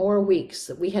 or more weeks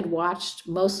that we had watched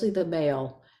mostly the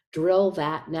male drill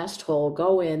that nest hole,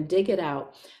 go in, dig it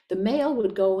out. The male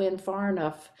would go in far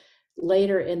enough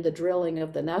later in the drilling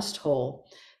of the nest hole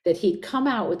that he'd come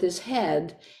out with his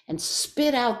head and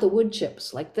spit out the wood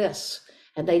chips like this,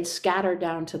 and they'd scatter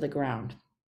down to the ground.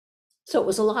 So it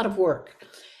was a lot of work.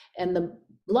 And a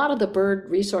lot of the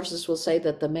bird resources will say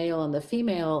that the male and the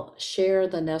female share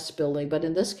the nest building, but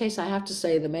in this case, I have to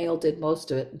say the male did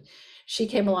most of it. She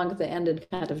came along at the end and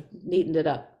kind of neatened it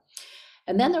up.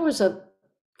 And then there was a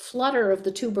flutter of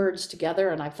the two birds together,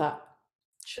 and I thought,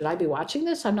 should I be watching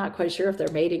this? I'm not quite sure if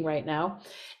they're mating right now.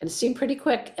 And it seemed pretty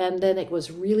quick, and then it was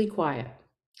really quiet.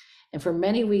 And for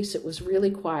many weeks, it was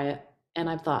really quiet. And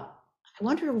I thought, I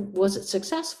wonder, was it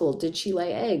successful? Did she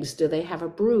lay eggs? Do they have a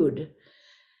brood?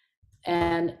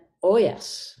 And oh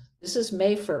yes, this is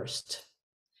May 1st.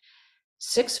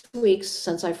 6 weeks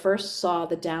since I first saw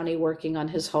the downy working on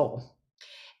his hole.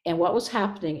 And what was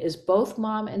happening is both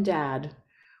mom and dad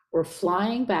were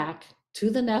flying back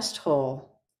to the nest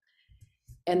hole,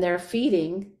 and they're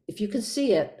feeding. If you can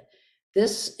see it,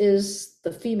 this is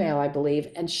the female, I believe,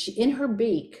 and she, in her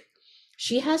beak,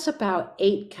 she has about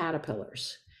 8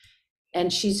 caterpillars,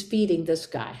 and she's feeding this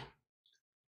guy.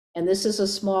 And this is a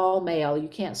small male. You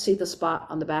can't see the spot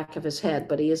on the back of his head,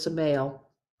 but he is a male.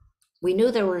 We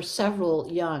knew there were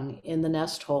several young in the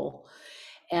nest hole,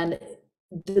 and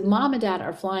the mom and dad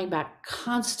are flying back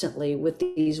constantly with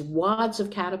these wads of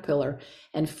caterpillar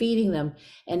and feeding them.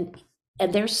 And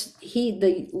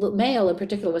the male in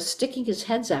particular was sticking his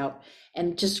heads out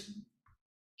and just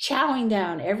chowing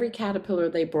down every caterpillar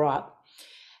they brought.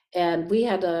 And we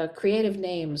had creative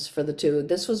names for the two.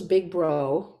 This was Big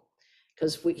Bro,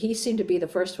 because he seemed to be the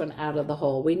first one out of the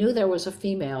hole. We knew there was a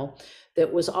female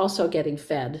that was also getting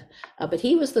fed, but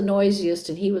he was the noisiest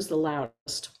and he was the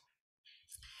loudest.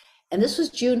 And this was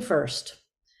June 1st.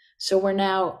 So we're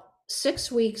now 6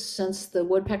 weeks since the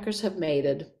woodpeckers have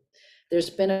mated. There's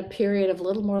been a period of a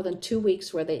little more than 2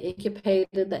 weeks where they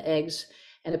incubated the eggs,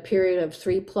 and a period of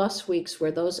 3+ weeks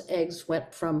where those eggs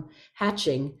went from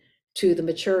hatching to the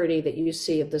maturity that you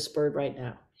see of this bird right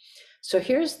now. So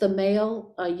here's the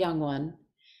male young one.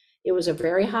 It was a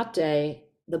very hot day.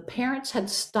 the parents had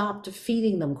stopped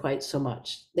feeding them quite so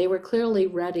much. They were clearly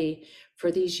ready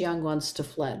for these young ones to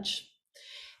fledge.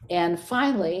 And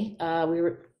finally,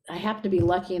 I happened to be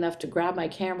lucky enough to grab my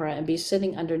camera and be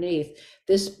sitting underneath.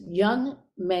 This young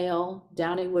male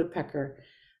downy woodpecker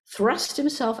thrust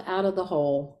himself out of the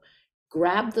hole,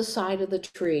 grabbed the side of the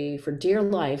tree for dear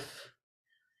life,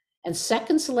 and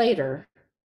seconds later,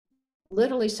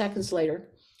 literally seconds later,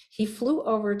 he flew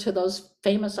over to those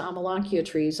famous Amelanchier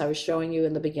trees I was showing you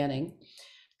in the beginning,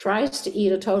 tries to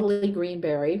eat a totally green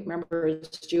berry. Remember,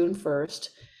 it's June 1st.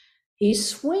 He's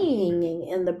swinging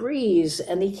in the breeze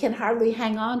and he can hardly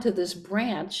hang on to this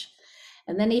branch.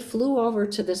 And then he flew over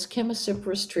to this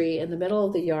chimocyperus tree in the middle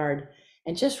of the yard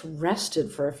and just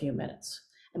rested for a few minutes.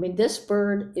 I mean, this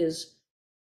bird is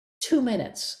 2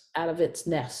 minutes out of its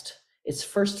nest, its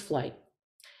first flight.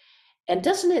 And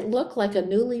doesn't it look like a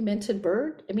newly minted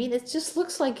bird? I mean, it just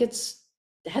looks like it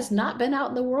has not been out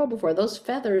in the world before. Those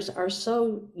feathers are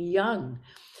so young.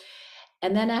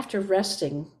 And then after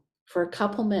resting for a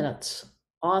couple minutes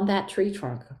on that tree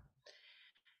trunk,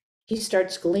 he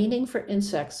starts gleaning for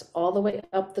insects all the way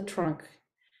up the trunk.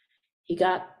 He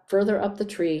got further up the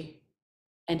tree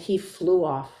and he flew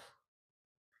off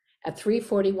at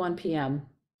 3:41 p.m.,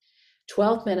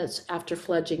 12 minutes after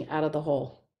fledging out of the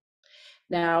hole.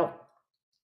 Now,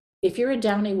 if you're a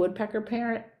downy woodpecker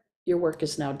parent, your work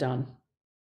is now done.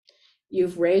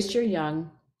 You've raised your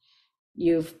young,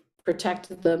 you've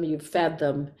protected them, you've fed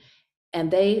them,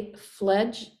 and they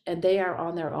fledge and they are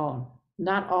on their own.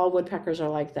 Not all woodpeckers are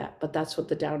like that, but that's what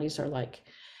the downies are like.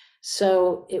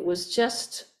 So it was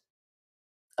just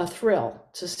a thrill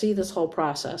to see this whole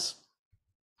process.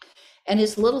 And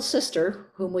his little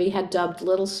sister, whom we had dubbed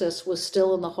Little Sis, was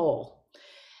still in the hole.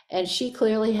 And she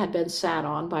clearly had been sat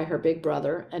on by her big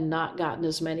brother and not gotten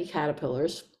as many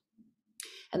caterpillars.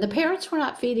 And the parents were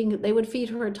not feeding, they would feed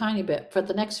her a tiny bit. For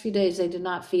the next few days, they did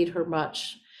not feed her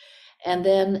much. And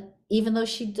then, even though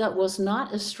she was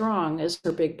not as strong as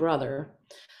her big brother,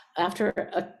 after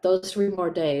those 3 more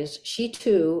days, she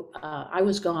too, I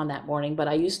was gone that morning, but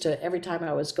I used to, every time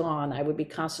I was gone, I would be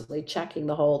constantly checking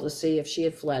the hole to see if she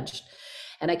had fledged.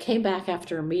 And I came back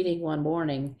after a meeting one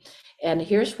morning, and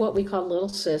here's what we call Little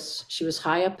Sis. She was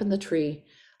high up in the tree,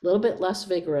 a little bit less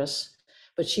vigorous,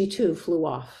 but she too flew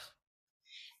off.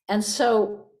 And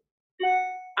so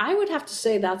I would have to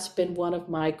say that's been one of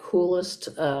my coolest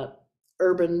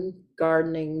urban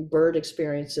gardening bird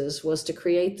experiences, was to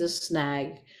create this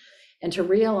snag and to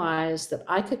realize that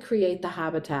I could create the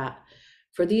habitat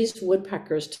for these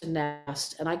woodpeckers to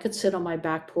nest, and I could sit on my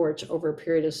back porch over a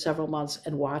period of several months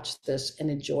and watch this and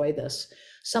enjoy this,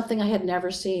 something I had never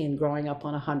seen growing up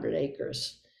on 100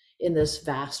 acres in this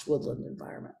vast woodland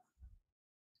environment.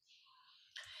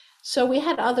 So we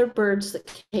had other birds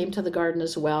that came to the garden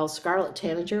as well. Scarlet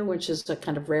tanager, which is a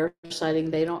kind of rare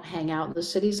sighting. They don't hang out in the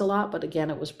cities a lot, but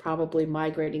again, it was probably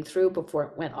migrating through before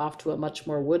it went off to a much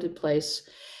more wooded place.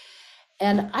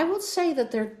 And I will say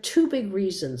that there are 2 big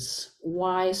reasons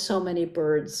why so many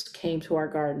birds came to our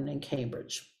garden in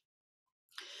Cambridge.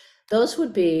 Those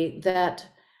would be that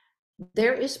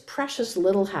there is precious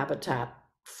little habitat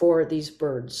for these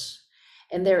birds,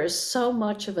 and there is so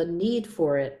much of a need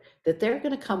for it that they're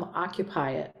going to come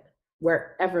occupy it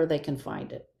wherever they can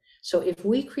find it. So if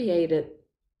we create it,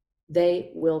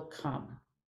 they will come.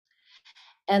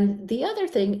 And the other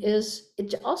thing is,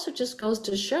 it also just goes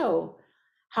to show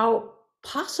how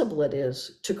possible it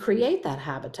is to create that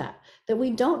habitat, that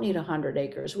we don't need 100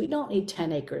 acres, we don't need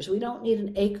 10 acres, we don't need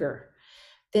an acre,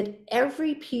 that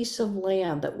every piece of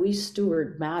land that we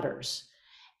steward matters.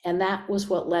 And that was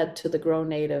what led to the Grow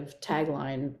Native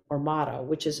tagline or motto,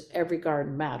 which is every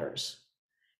garden matters,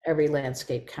 every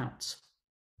landscape counts.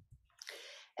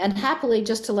 And happily,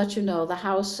 just to let you know, the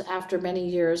house after many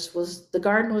years the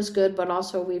garden was good, but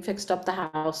also we fixed up the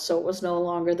house, so it was no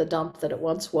longer the dump that it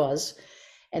once was.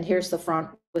 And here's the front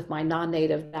with my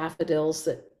non-native daffodils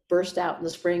that burst out in the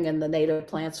spring, and the native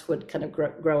plants would kind of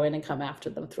grow in and come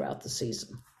after them throughout the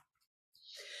season.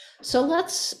 So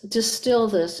let's distill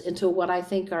this into what I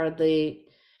think are the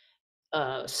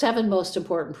 7 most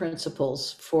important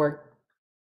principles for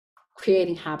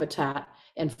creating habitat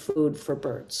and food for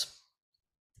birds.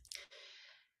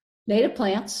 Native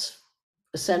plants,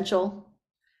 essential.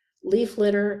 Leaf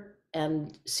litter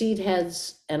and seed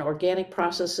heads and organic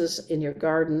processes in your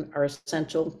garden are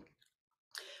essential.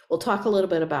 We'll talk a little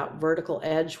bit about vertical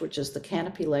edge, which is the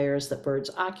canopy layers that birds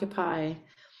occupy,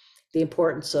 the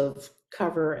importance of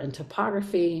cover and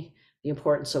topography, the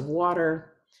importance of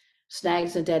water,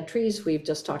 snags and dead trees we've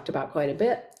just talked about quite a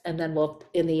bit. And then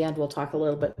in the end, we'll talk a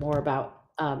little bit more about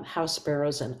house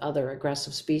sparrows and other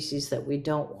aggressive species that we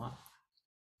don't want.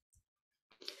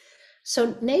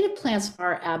 So native plants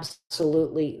are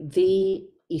absolutely the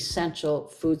essential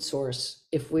food source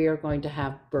if we are going to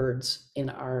have birds in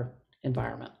our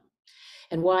environment.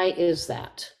 And why is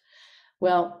that?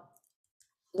 Well,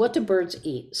 what do birds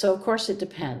eat? So of course it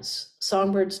depends.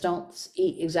 Songbirds don't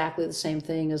eat exactly the same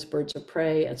thing as birds of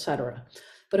prey, etc.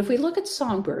 But if we look at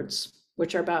songbirds,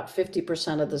 which are about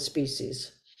 50% of the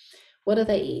species, what do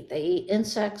they eat? They eat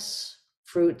insects,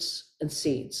 fruits, and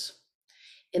seeds.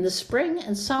 In the spring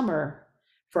and summer,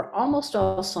 for almost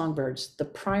all songbirds, the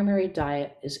primary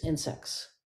diet is insects.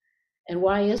 And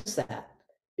why is that?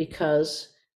 Because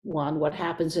one, what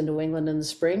happens in New England in the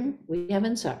spring? We have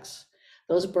insects.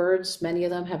 Those birds, many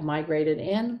of them have migrated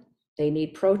in, they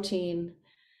need protein,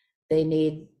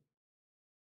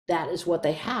 that is what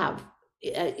they have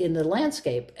in the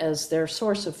landscape as their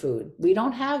source of food. We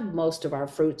don't have most of our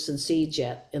fruits and seeds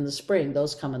yet in the spring,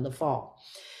 those come in the fall.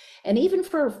 And even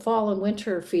for fall and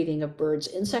winter feeding of birds,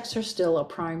 insects are still a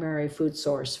primary food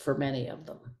source for many of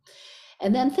them.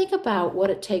 And then think about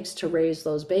what it takes to raise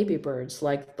those baby birds,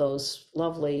 like those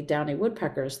lovely downy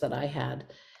woodpeckers that I had.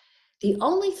 The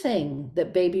only thing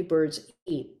that baby birds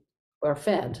eat or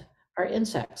fed are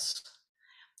insects.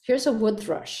 Here's a wood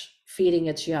thrush feeding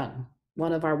its young,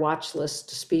 one of our watch list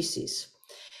species.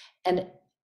 And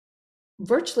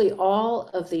virtually all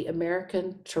of the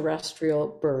American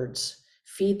terrestrial birds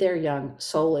feed their young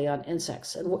solely on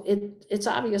insects. And it's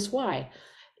obvious why.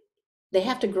 They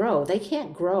have to grow. They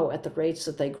can't grow at the rates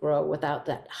that they grow without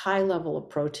that high level of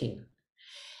protein.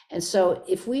 And so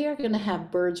if we are going to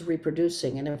have birds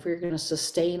reproducing, and if we're going to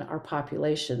sustain our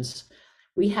populations,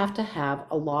 we have to have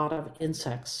a lot of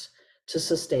insects to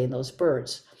sustain those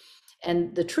birds.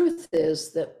 And the truth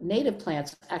is that native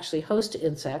plants actually host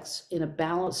insects in a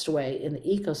balanced way in the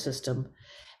ecosystem,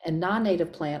 and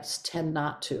non-native plants tend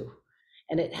not to.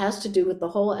 And it has to do with the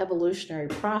whole evolutionary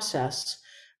process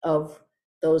of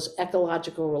those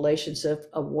ecological relationships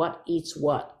of what eats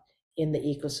what in the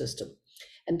ecosystem.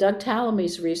 And Doug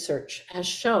Tallamy's research has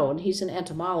shown, he's an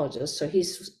entomologist, so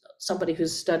he's somebody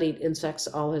who's studied insects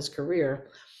all his career,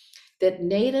 that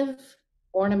native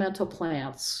ornamental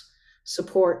plants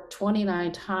support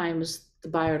 29 times the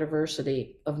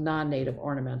biodiversity of non-native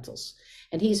ornamentals.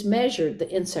 And he's measured the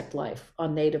insect life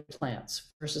on native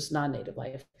plants versus non-native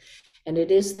life. And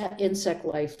it is that insect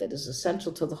life that is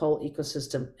essential to the whole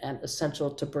ecosystem and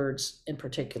essential to birds in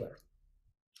particular.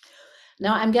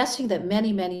 Now, I'm guessing that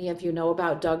many of you know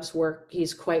about Doug's work.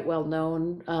 He's quite well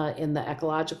known in the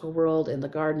ecological world, in the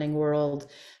gardening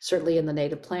world, certainly in the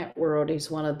native plant world.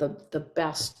 He's one of the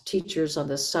best teachers on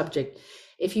this subject.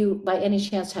 If you, by any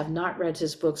chance, have not read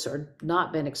his books or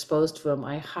not been exposed to them,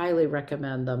 I highly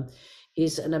recommend them.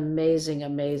 He's an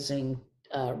amazing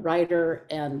writer,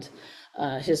 and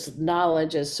his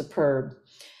knowledge is superb.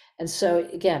 And so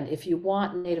again, if you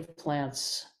want native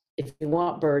plants, if you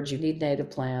want birds, you need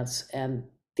native plants, and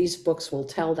these books will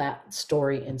tell that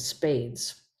story in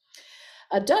spades.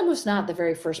 Doug was not the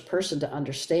very first person to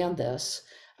understand this,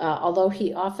 although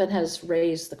he often has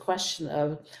raised the question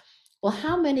of, well,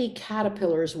 how many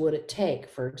caterpillars would it take,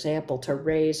 for example, to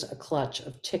raise a clutch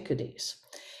of chickadees?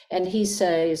 And he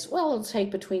says, well, it'll take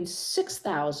between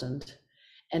 6,000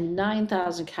 and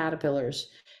 9,000 caterpillars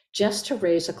just to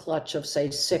raise a clutch of, say,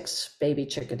 6 baby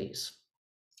chickadees.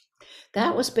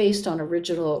 That was based on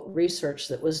original research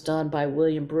that was done by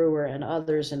William Brewer and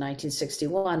others in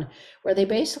 1961, where they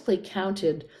basically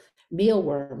counted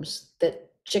mealworms that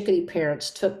chickadee parents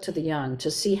took to the young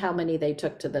to see how many they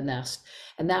took to the nest.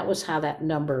 And that was how that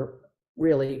number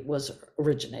really was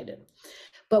originated.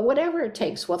 But whatever it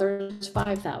takes, whether it's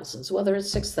 5,000, whether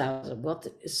it's 6,000,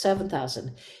 whether it's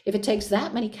 7,000, if it takes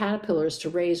that many caterpillars to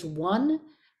raise one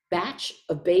batch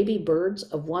of baby birds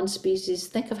of one species,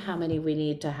 think of how many we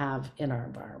need to have in our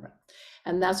environment.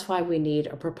 And that's why we need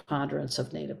a preponderance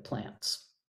of native plants.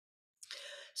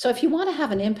 So if you want to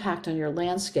have an impact on your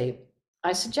landscape,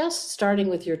 I suggest starting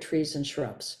with your trees and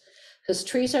shrubs, because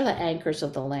trees are the anchors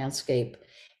of the landscape,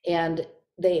 and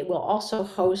they will also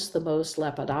host the most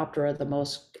Lepidoptera, the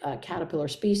most caterpillar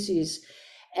species,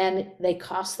 and they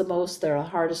cost the most, they're the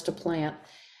hardest to plant.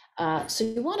 So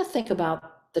you want to think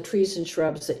about the trees and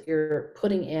shrubs that you're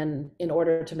putting in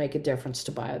order to make a difference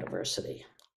to biodiversity.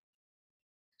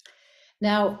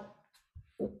 Now,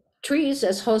 trees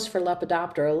as hosts for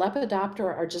Lepidoptera.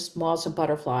 Lepidoptera are just moths and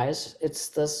butterflies. It's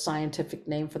the scientific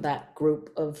name for that group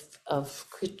of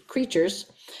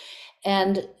creatures.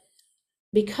 And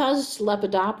because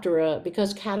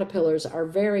caterpillars are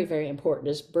very important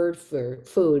as bird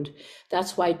food,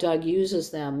 that's why Doug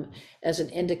uses them as an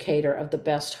indicator of the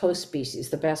best host species,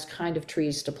 the best kind of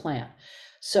trees to plant.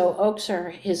 So oaks are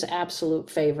his absolute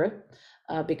favorite.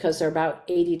 because there are about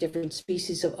 80 different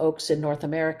species of oaks in North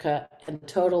America, and the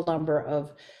total number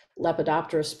of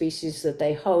Lepidoptera species that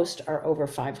they host are over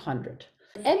 500.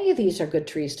 Any of these are good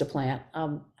trees to plant.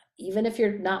 Even if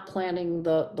you're not planting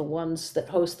the ones that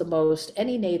host the most,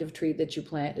 any native tree that you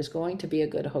plant is going to be a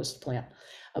good host plant.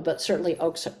 But certainly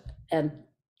oaks and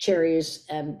cherries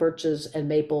and birches and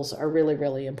maples are really,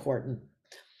 really important.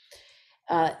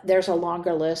 There's a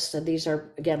longer list, and these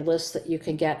are, again, lists that you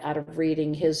can get out of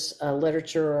reading his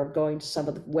literature or going to some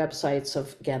of the websites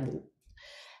of, again,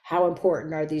 how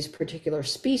important are these particular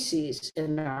species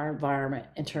in our environment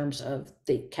in terms of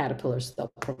the caterpillars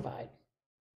they'll provide.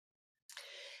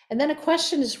 And then a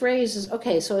question is raised is,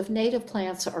 okay, so if native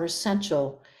plants are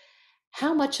essential,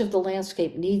 how much of the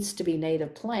landscape needs to be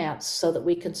native plants so that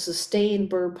we can sustain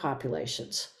bird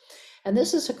populations? And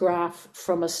this is a graph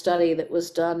from a study that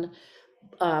was done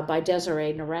by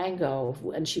Desiree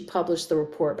Narango, and she published the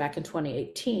report back in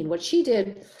 2018. What she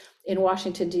did in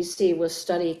Washington, D.C. was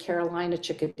study Carolina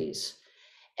chickadees.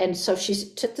 And so she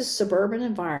took this suburban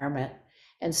environment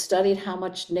and studied how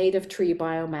much native tree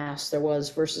biomass there was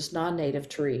versus non-native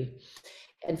tree,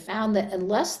 and found that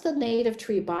unless the native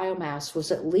tree biomass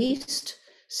was at least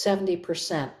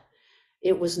 70%,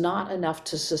 it was not enough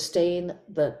to sustain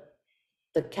the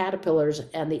caterpillars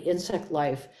and the insect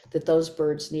life that those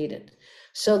birds needed.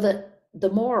 So that the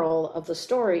moral of the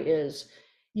story is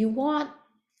you want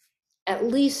at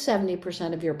least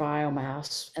 70% of your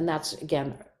biomass, and that's,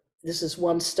 again, this is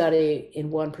one study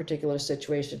in one particular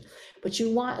situation, but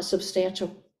you want a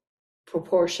substantial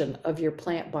proportion of your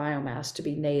plant biomass to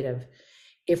be native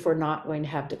if we're not going to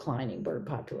have declining bird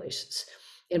populations.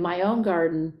 In my own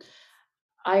garden,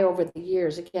 over the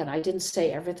years, again, I didn't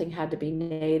say everything had to be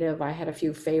native. I had a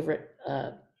few favorite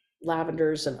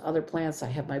lavenders and other plants. I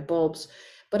have my bulbs,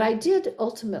 but I did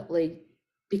ultimately,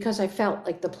 because I felt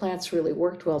like the plants really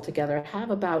worked well together,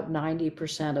 have about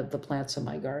 90% of the plants in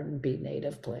my garden be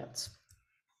native plants.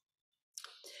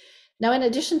 Now, in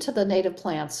addition to the native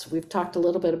plants, we've talked a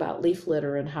little bit about leaf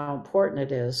litter and how important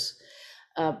it is.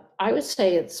 I would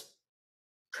say it's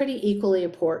pretty equally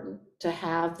important to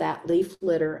have that leaf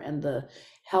litter and the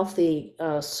healthy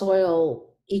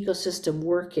soil ecosystem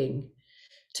working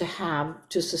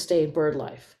to sustain bird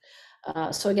life.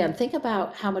 So again, think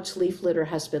about how much leaf litter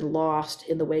has been lost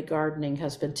in the way gardening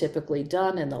has been typically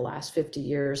done in the last 50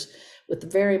 years,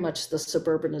 with very much the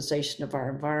suburbanization of our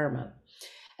environment.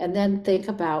 And then think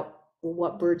about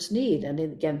what birds need. And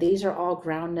again, these are all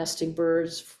ground nesting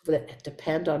birds that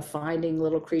depend on finding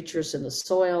little creatures in the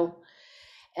soil.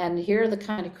 And here are the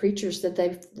kind of creatures that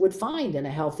they would find in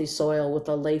a healthy soil with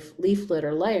a leaf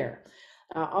litter layer.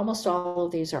 Almost all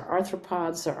of these are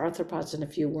arthropods. There are arthropods and a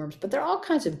few worms, but there are all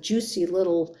kinds of juicy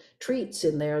little treats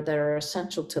in there that are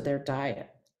essential to their diet.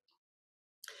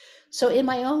 So in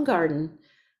my own garden,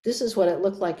 this is what it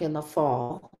looked like in the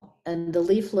fall. And the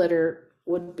leaf litter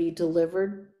would be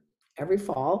delivered every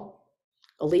fall,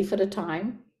 a leaf at a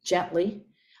time, gently.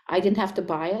 I didn't have to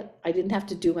buy it. I didn't have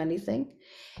to do anything.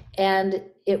 And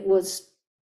it was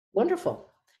wonderful.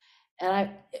 And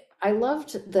I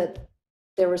loved that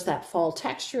there was that fall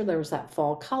texture, there was that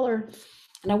fall color.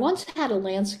 And I once had a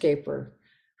landscaper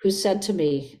who said to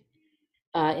me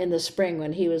in the spring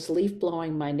when he was leaf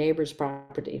blowing my neighbor's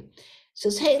property,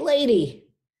 says, "Hey lady,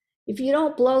 if you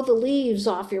don't blow the leaves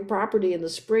off your property in the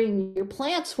spring, your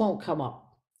plants won't come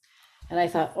up." And I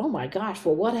thought, oh my gosh,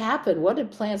 well, what happened? What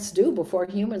did plants do before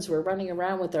humans were running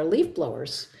around with their leaf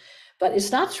blowers? But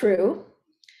it's not true.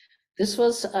 This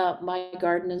was my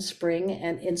garden in spring,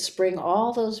 and in spring,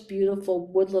 all those beautiful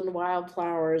woodland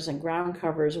wildflowers and ground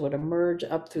covers would emerge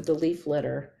up through the leaf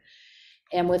litter.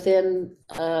 And within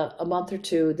a month or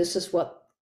two, this is what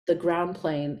the ground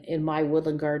plane in my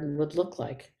woodland garden would look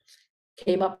like.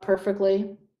 Came up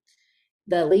perfectly.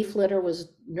 The leaf litter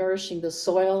was nourishing the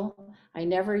soil.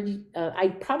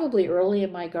 I probably early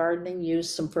in my gardening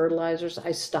used some fertilizers.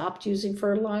 I stopped using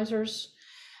fertilizers.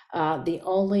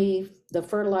 The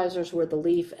fertilizers were the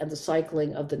leaf and the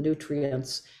cycling of the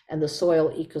nutrients and the soil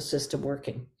ecosystem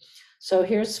working. So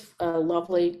here's a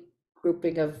lovely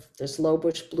grouping of this low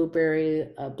bush blueberry,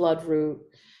 bloodroot,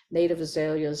 native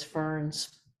azaleas,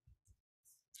 ferns.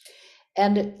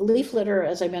 And leaf litter,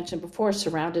 as I mentioned before,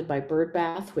 surrounded by bird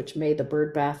bath, which made the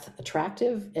bird bath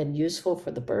attractive and useful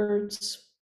for the birds.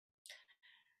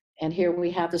 And here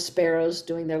we have the sparrows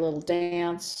doing their little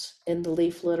dance in the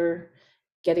leaf litter,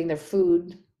 getting their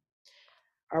food.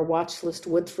 Our watch list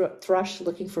wood thrush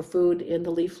looking for food in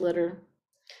the leaf litter.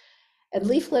 And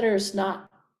leaf litter is not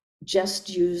just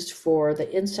used for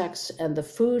the insects and the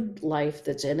food life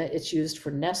that's in it. It's used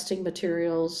for nesting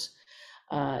materials.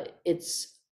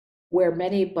 It's where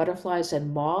many butterflies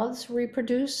and moths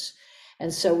reproduce.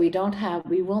 And so we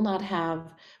will not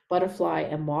have butterfly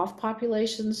and moth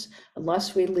populations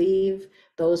unless we leave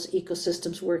those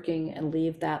ecosystems working and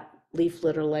leave that leaf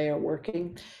litter layer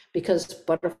working, because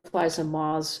butterflies and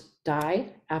moths die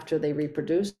after they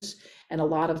reproduce. And a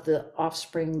lot of the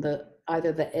offspring,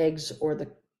 either the eggs or the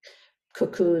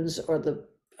cocoons or the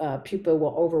pupa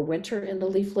will overwinter in the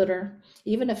leaf litter.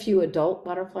 Even a few adult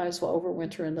butterflies will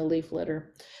overwinter in the leaf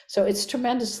litter. So it's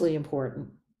tremendously important.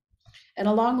 And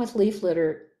along with leaf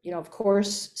litter, of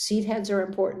course, seed heads are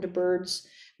important to birds,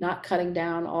 not cutting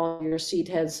down all your seed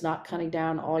heads, not cutting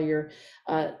down all your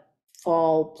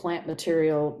fall plant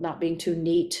material, not being too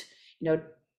neat.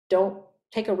 Don't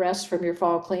take a rest from your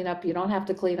fall cleanup. You don't have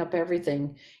to clean up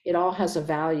everything. It all has a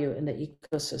value in the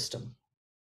ecosystem.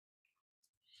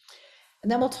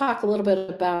 And then we'll talk a little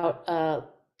bit about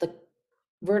the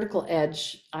vertical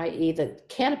edge, i.e. the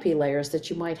canopy layers that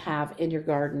you might have in your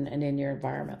garden and in your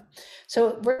environment.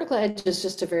 So vertical edge is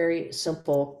just a very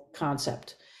simple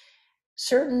concept.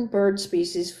 Certain bird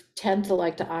species tend to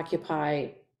like to occupy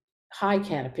high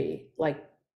canopy, like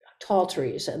tall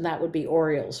trees, and that would be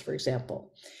orioles, for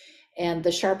example. And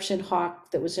the sharp-shinned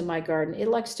hawk that was in my garden, it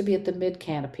likes to be at the mid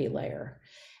canopy layer.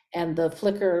 And the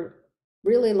flicker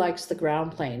really likes the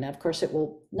ground plane. Now, of course,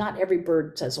 not every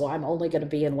bird says, well, I'm only going to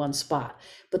be in one spot.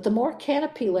 But the more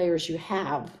canopy layers you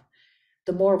have,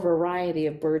 the more variety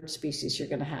of bird species you're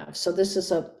going to have. So this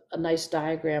is a nice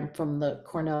diagram from the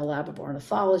Cornell Lab of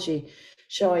Ornithology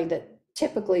showing that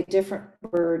typically different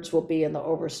birds will be in the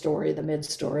overstory, the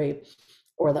midstory,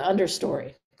 or the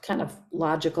understory. Kind of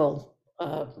logical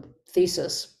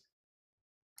thesis.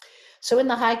 So in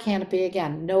the high canopy,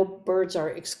 again, no birds are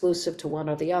exclusive to one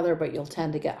or the other, but you'll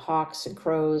tend to get hawks and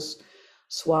crows,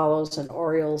 swallows and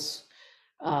orioles.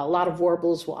 A lot of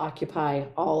warblers will occupy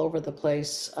all over the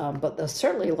place, but they'll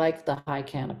certainly like the high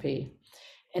canopy.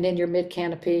 And in your mid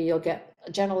canopy, you'll get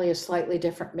generally a slightly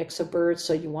different mix of birds.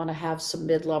 So you want to have some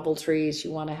mid-level trees.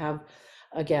 You want to have,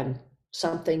 again,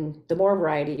 the more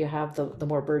variety you have, the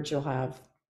more birds you'll have.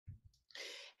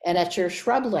 And at your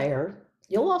shrub layer,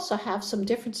 you'll also have some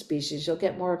different species. You'll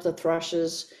get more of the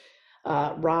thrushes,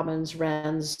 robins,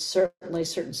 wrens, certainly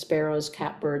certain sparrows,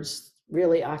 catbirds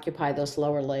really occupy those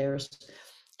lower layers.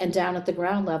 And down at the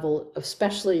ground level,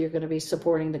 especially, you're going to be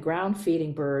supporting the ground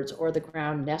feeding birds or the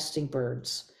ground nesting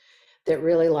birds that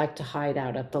really like to hide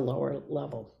out at the lower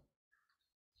level.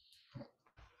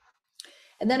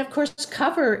 And then, of course,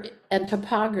 cover and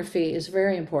topography is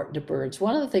very important to birds.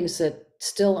 One of the things that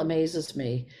still amazes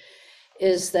me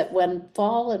is that when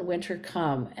fall and winter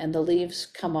come and the leaves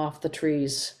come off the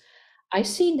trees, I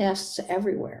see nests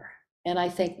everywhere. And I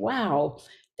think, wow,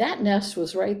 that nest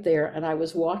was right there. And I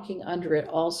was walking under it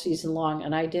all season long.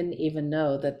 And I didn't even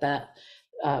know that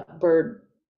bird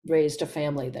raised a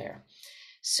family there.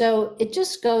 So it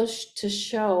just goes to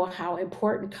show how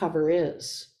important cover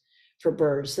is for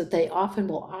birds, that they often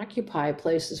will occupy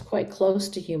places quite close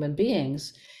to human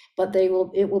beings, but it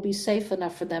will be safe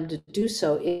enough for them to do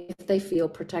so if they feel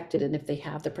protected and if they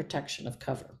have the protection of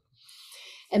cover.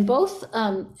 And both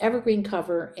evergreen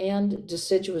cover and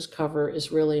deciduous cover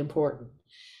is really important.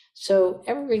 So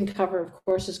evergreen cover, of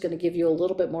course, is going to give you a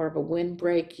little bit more of a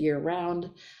windbreak year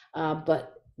round,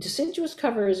 but deciduous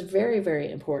cover is very,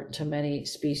 very important to many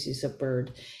species of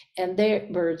birds, and they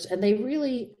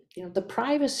really, the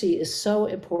privacy is so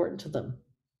important to them.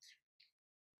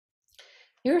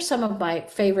 Here are some of my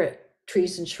favorite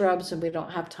trees and shrubs, and we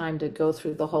don't have time to go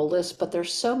through the whole list, but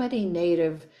there's so many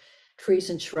native trees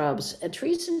and shrubs. And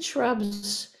trees and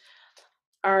shrubs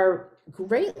are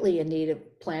greatly in need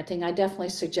of planting. I definitely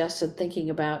suggested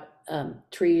thinking about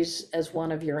trees as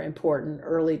one of your important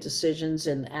early decisions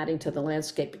in adding to the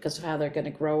landscape because of how they're going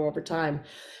to grow over time.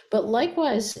 But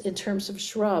likewise, in terms of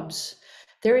shrubs,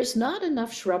 there is not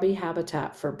enough shrubby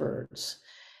habitat for birds.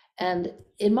 And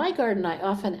in my garden, I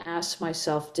often ask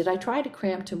myself, did I try to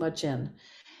cram too much in?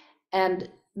 And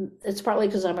it's partly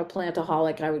because I'm a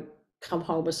plantaholic. I would come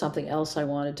home with something else I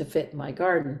wanted to fit in my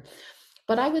garden.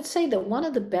 But I would say that one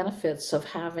of the benefits of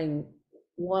having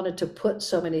wanted to put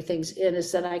so many things in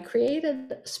is that I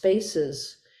created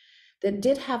spaces that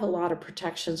did have a lot of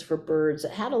protections for birds,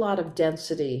 that had a lot of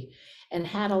density and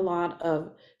had a lot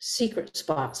of secret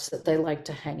spots that they like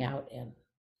to hang out in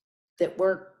that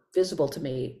weren't visible to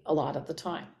me a lot of the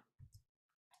time.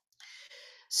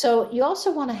 So you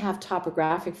also want to have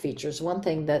topographic features. One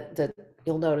thing that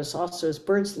you'll notice also is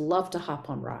birds love to hop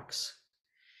on rocks.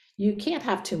 You can't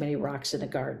have too many rocks in a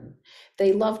garden.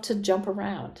 They love to jump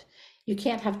around. You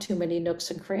can't have too many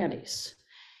nooks and crannies.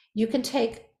 You can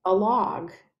take a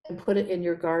log put it in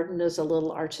your garden as a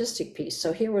little artistic piece.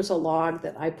 So here was a log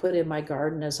that I put in my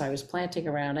garden as I was planting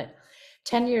around it.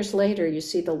 10 years later, you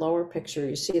see the lower picture,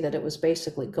 you see that it was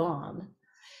basically gone.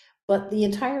 But the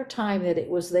entire time that it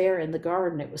was there in the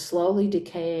garden, it was slowly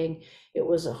decaying. It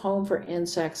was a home for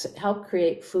insects. It helped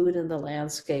create food in the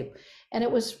landscape. And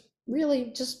it was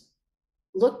really just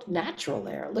looked natural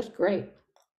there. It looked great.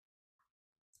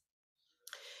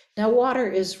 Now, water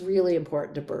is really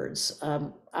important to birds,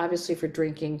 obviously for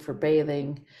drinking, for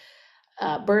bathing.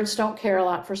 Birds don't care a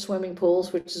lot for swimming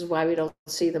pools, which is why we don't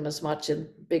see them as much in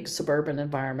big suburban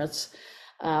environments.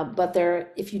 But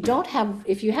if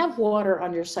you have water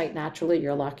on your site naturally,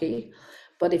 you're lucky.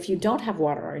 But if you don't have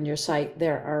water on your site,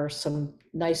 there are some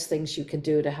nice things you can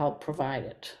do to help provide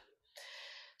it.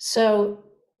 So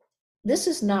this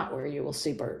is not where you will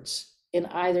see birds in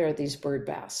either of these bird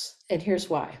baths. And here's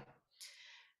why.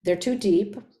 They're too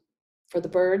deep for the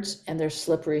birds and they're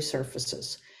slippery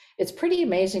surfaces. It's pretty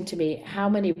amazing to me how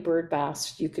many bird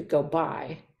baths you could go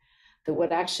by that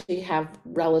would actually have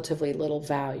relatively little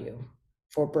value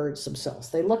for birds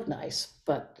themselves. They look nice,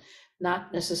 but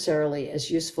not necessarily as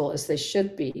useful as they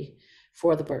should be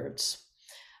for the birds.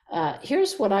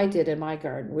 Here's what I did in my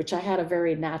garden, which I had a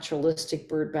very naturalistic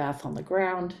bird bath on the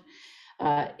ground.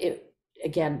 It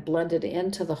again blended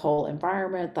into the whole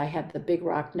environment. I had the big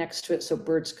rock next to it so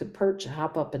birds could perch,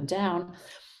 hop up and down.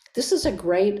 This is a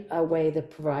great way to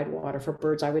provide water for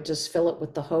birds. I would just fill it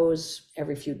with the hose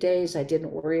every few days. I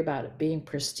didn't worry about it being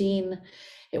pristine.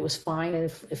 It was fine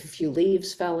if a few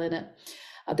leaves fell in it.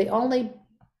 The only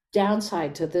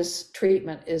downside to this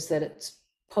treatment is that it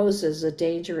poses a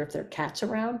danger if there are cats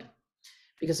around,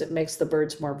 because it makes the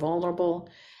birds more vulnerable.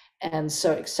 And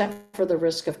so, except for the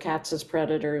risk of cats as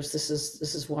predators, this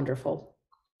is wonderful.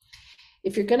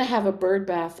 If you're going to have a bird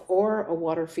bath or a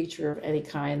water feature of any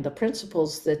kind, the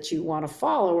principles that you want to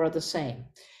follow are the same.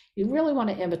 You really want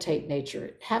to imitate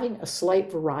nature. Having a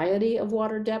slight variety of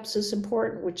water depths is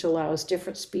important, which allows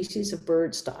different species of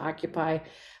birds to occupy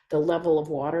the level of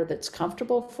water that's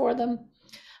comfortable for them.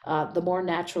 The more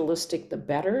naturalistic, the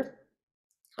better.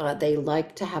 They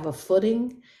like to have a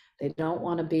footing. They don't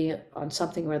want to be on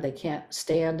something where they can't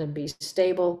stand and be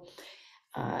stable.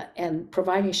 And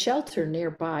providing shelter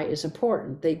nearby is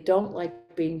important. They don't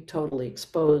like being totally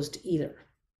exposed either.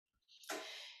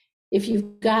 If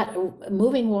you've got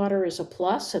moving water is a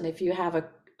plus, and if you have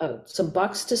some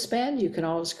bucks to spend, you can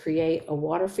always create a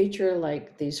water feature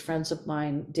like these friends of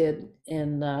mine did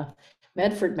in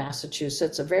Medford,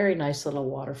 Massachusetts, a very nice little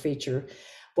water feature.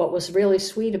 What was really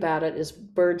sweet about it is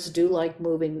birds do like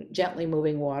gently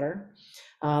moving water.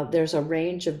 There's a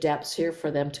range of depths here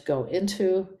for them to go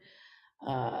into,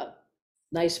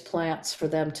 nice plants for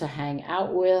them to hang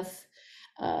out with.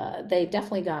 They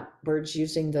definitely got birds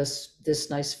using this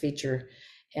nice feature,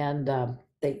 and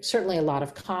they certainly a lot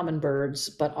of common birds,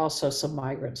 but also some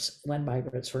migrants when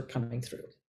migrants were coming through.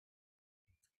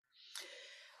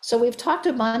 So we've talked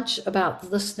a bunch about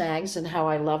the snags and how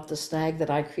I love the snag that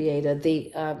I created.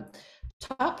 The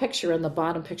top picture and the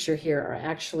bottom picture here are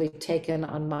actually taken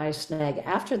on my snag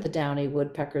after the downy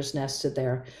woodpeckers nested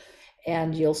there.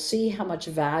 And you'll see how much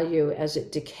value as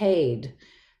it decayed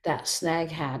that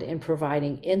snag had in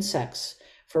providing insects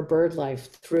for bird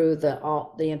life through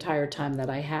the entire time that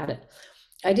I had it.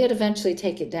 I did eventually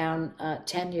take it down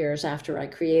 10 years after I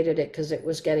created it because it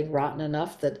was getting rotten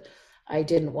enough that I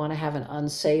didn't want to have an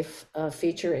unsafe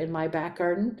feature in my back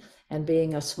garden. And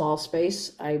being a small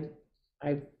space, I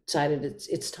decided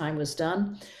its time was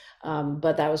done.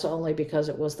 But that was only because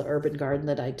it was the urban garden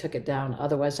that I took it down.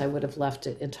 Otherwise, I would have left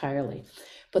it entirely.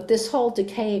 But this whole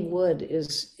decaying wood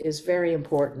is very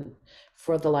important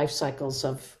for the life cycles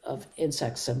of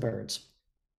insects and birds.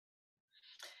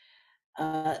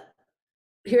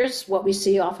 Here's what we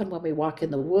see often when we walk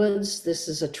in the woods. This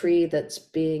is a tree that's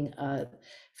being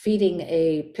feeding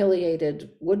a pileated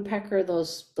woodpecker.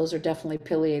 Those are definitely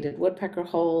pileated woodpecker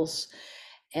holes.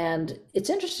 And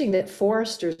it's interesting that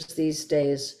foresters these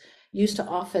days used to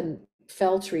often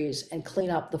fell trees and clean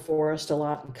up the forest a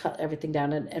lot and cut everything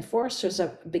down. And foresters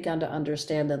have begun to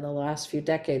understand in the last few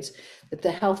decades that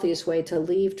the healthiest way to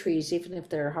leave trees, even if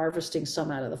they're harvesting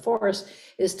some out of the forest,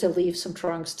 is to leave some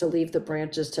trunks, to leave the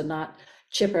branches, to not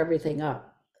chip everything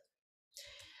up.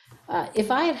 If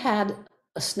I had had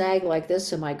a snag like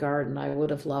this in my garden, I would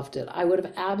have loved it. I would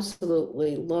have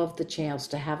absolutely loved the chance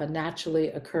to have a naturally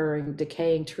occurring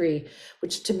decaying tree,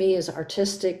 which to me is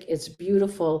artistic, it's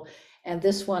beautiful. And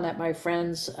this one at my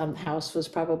friend's house was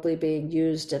probably being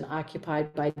used and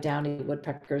occupied by downy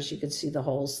woodpeckers. You can see the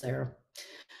holes there.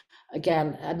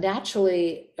 Again, a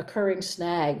naturally occurring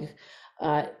snag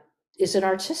is an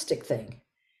artistic thing.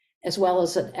 as well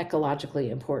as an ecologically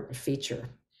important feature.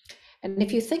 And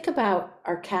if you think about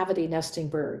our cavity nesting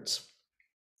birds,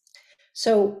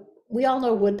 so we all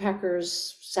know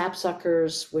woodpeckers,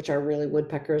 sapsuckers, which are really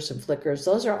woodpeckers and flickers,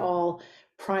 those are all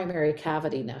primary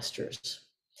cavity nesters.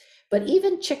 But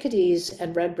even chickadees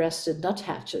and red-breasted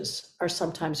nuthatches are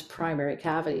sometimes primary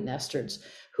cavity nesters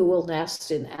who will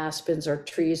nest in aspens or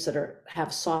trees that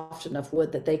have soft enough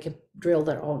wood that they can drill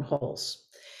their own holes.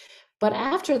 But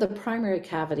after the primary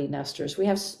cavity nesters, we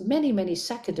have many, many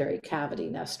secondary cavity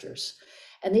nesters.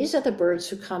 And these are the birds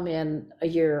who come in a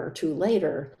year or two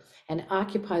later and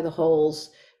occupy the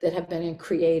holes that have been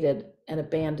created and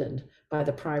abandoned by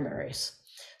the primaries.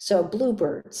 So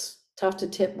bluebirds,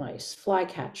 tufted titmice,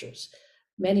 flycatchers,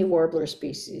 many warbler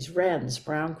species, wrens,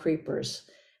 brown creepers,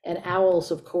 and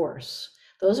owls, of course.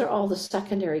 Those are all the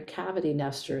secondary cavity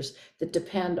nesters that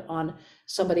depend on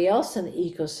somebody else in the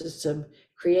ecosystem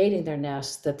creating their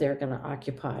nests that they're going to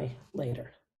occupy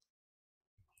later.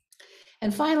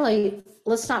 And finally,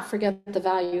 let's not forget the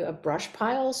value of brush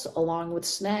piles along with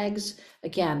snags.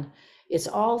 Again, it's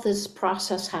all this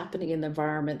process happening in the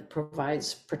environment that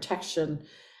provides protection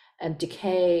and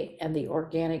decay and the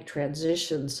organic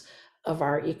transitions of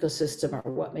our ecosystem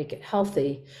are what make it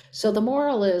healthy. So the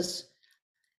moral is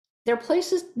there are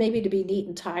places maybe to be neat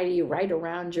and tidy right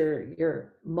around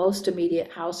your most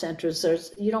immediate house entrance.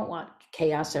 You don't want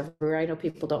chaos everywhere. I know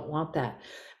people don't want that.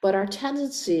 But our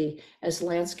tendency as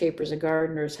landscapers and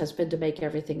gardeners has been to make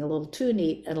everything a little too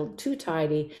neat and a little too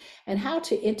tidy, and how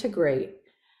to integrate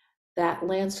that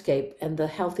landscape and the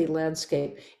healthy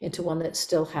landscape into one that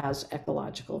still has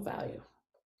ecological value.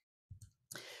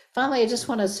 Finally, I just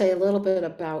want to say a little bit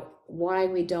about why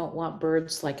we don't want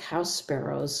birds like house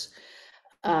sparrows.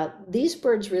 These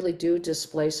birds really do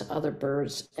displace other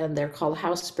birds, and they're called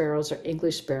house sparrows or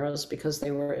English sparrows because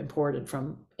they were imported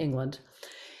from England.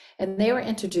 And they were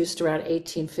introduced around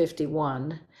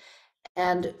 1851.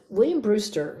 And William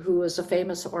Brewster, who was a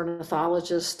famous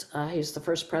ornithologist, he's the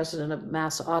first president of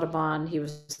Mass Audubon, he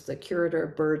was the curator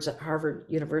of birds at Harvard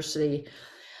University,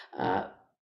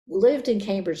 lived in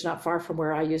Cambridge, not far from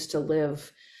where I used to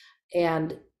live.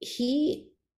 And he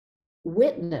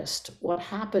witnessed what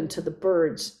happened to the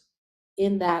birds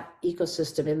in that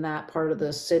ecosystem, in that part of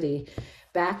the city,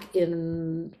 back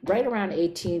in right around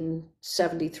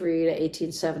 1873 to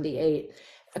 1878,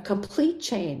 a complete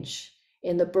change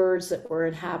in the birds that were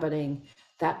inhabiting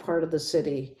that part of the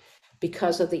city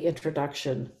because of the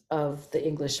introduction of the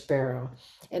English sparrow.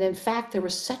 And in fact, there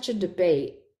was such a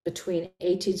debate between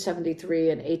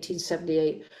 1873 and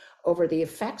 1878 over the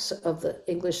effects of the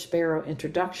English sparrow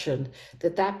introduction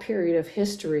that period of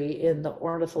history in the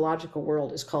ornithological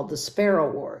world is called the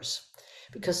Sparrow Wars,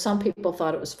 because some people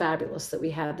thought it was fabulous that we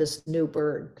had this new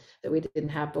bird that we didn't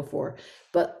have before.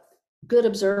 But good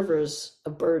observers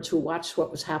of birds who watched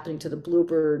what was happening to the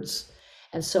bluebirds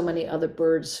and so many other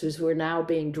birds who were now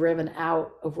being driven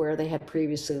out of where they had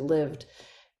previously lived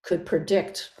could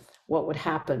predict what would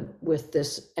happen with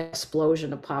this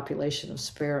explosion of population of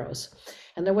sparrows.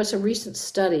 And there was a recent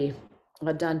study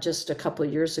done just a couple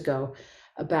of years ago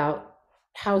about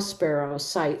house sparrow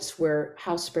sites where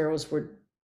house sparrows were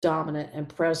dominant and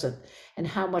present, and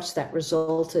how much that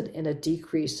resulted in a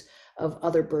decrease of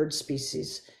other bird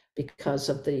species because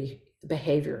of the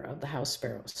behavior of the house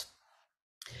sparrows.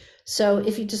 So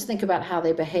if you just think about how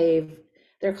they behave,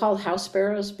 they're called house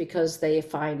sparrows because they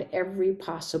find every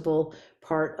possible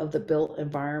part of the built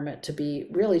environment to be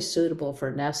really suitable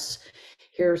for nests.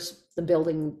 Here's the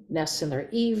building nests in their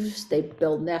eaves. They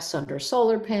build nests under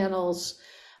solar panels.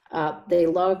 They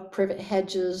love privet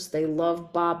hedges. They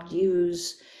love bobbed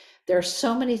yews. There are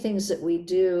so many things that we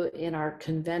do in our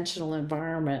conventional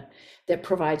environment that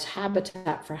provides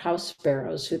habitat for house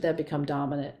sparrows who then become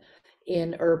dominant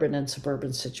in urban and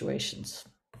suburban situations.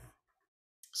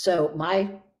 So my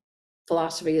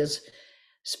philosophy is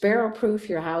sparrow-proof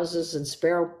your houses and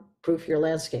sparrow-proof your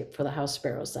landscape for the house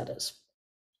sparrows, that is.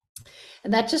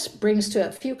 And that just brings to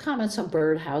a few comments on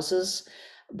birdhouses.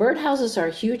 Birdhouses are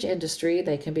a huge industry.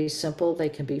 They can be simple, they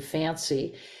can be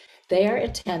fancy. They are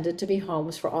intended to be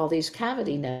homes for all these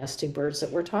cavity nesting birds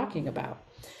that we're talking about.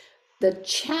 The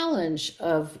challenge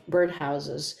of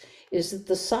birdhouses is that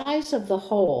the size of the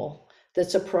hole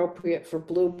that's appropriate for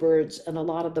bluebirds and a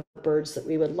lot of the birds that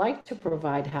we would like to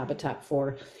provide habitat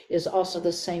for is also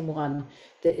the same one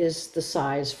that is the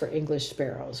size for English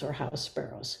sparrows or house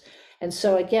sparrows. And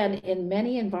so again, in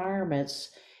many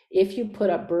environments, if you put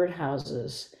up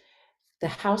birdhouses, the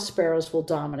house sparrows will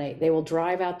dominate. They will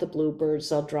drive out the bluebirds,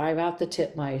 they'll drive out the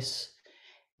titmice.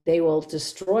 They will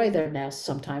destroy their nests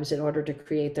sometimes in order to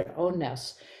create their own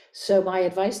nests. So my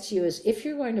advice to you is if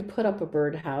you're going to put up a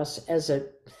birdhouse as a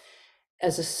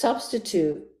as a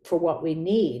substitute for what we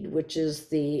need, which is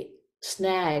the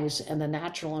snags and the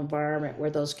natural environment where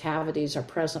those cavities are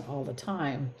present all the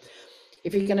time.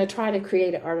 If you're going to try to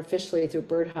create it artificially through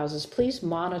birdhouses, please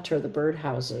monitor the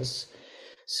birdhouses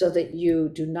so that you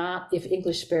do not, if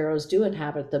English sparrows do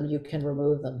inhabit them, you can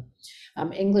remove them.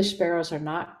 English sparrows are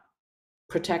not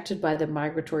protected by the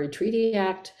Migratory Treaty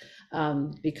Act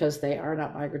because they are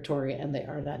not migratory and they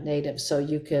are not native. So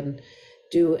you can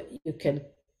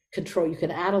control, you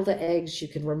can addle the eggs, you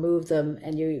can remove them,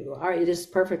 and it is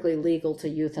perfectly legal to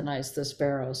euthanize the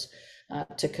sparrows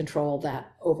to control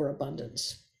that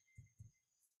overabundance.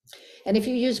 And if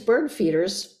you use bird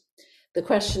feeders, the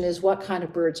question is, what kind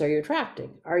of birds are you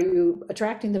attracting? Are you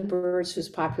attracting the birds whose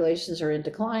populations are in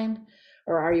decline,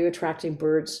 or are you attracting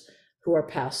birds who are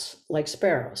pests like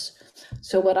sparrows?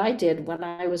 So what I did when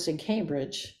I was in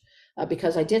Cambridge,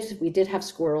 because we did have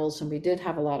squirrels and we did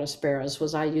have a lot of sparrows,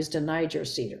 was I used a Niger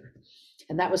cedar.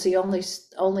 And that was the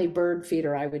only bird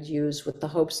feeder I would use, with the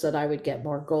hopes that I would get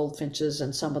more goldfinches,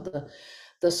 and some of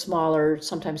the smaller,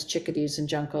 sometimes chickadees and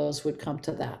juncos would come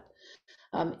to that.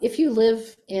 If you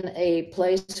live in a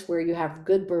place where you have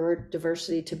good bird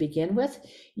diversity to begin with,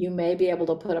 you may be able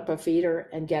to put up a feeder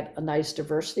and get a nice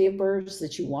diversity of birds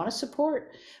that you want to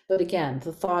support. But again,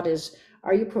 the thought is,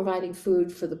 are you providing food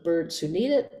for the birds who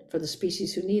need it, for the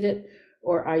species who need it,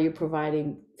 or are you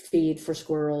providing feed for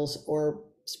squirrels or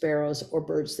sparrows or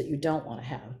birds that you don't want to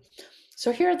have?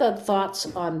 So here are the thoughts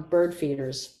on bird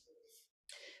feeders.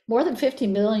 More than 50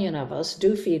 million of us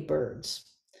do feed birds.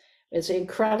 It's an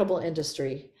incredible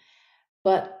industry,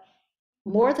 but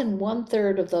more than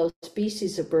 1/3 of those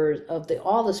species of birds,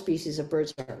 all the species of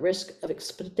birds, are at risk of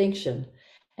extinction.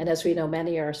 And as we know,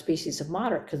 many are species of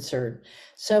moderate concern.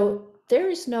 So there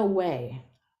is no way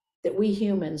that we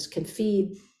humans can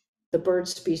feed the bird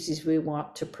species we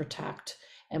want to protect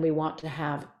and we want to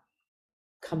have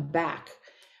come back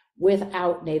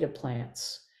without native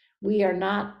plants. We are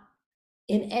not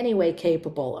in any way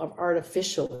capable of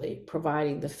artificially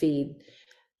providing the feed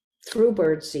through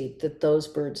birdseed that those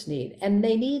birds need. And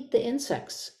they need the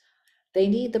insects, they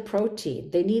need the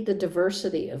protein, they need the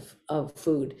diversity of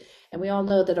food. And we all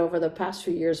know that over the past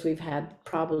few years, we've had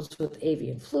problems with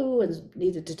avian flu and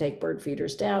needed to take bird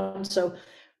feeders down. So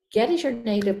get your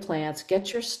native plants,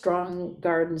 get your strong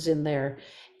gardens in there,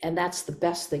 and that's the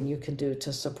best thing you can do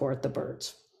to support the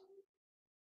birds.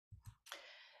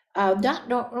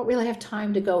 Don't really have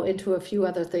time to go into a few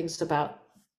other things about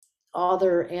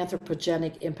other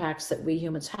anthropogenic impacts that we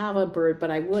humans have on bird,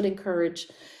 but I would encourage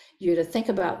you to think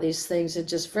about these things. And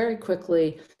just very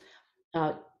quickly,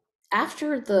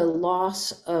 after the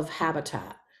loss of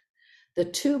habitat, the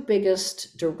two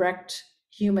biggest direct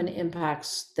human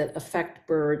impacts that affect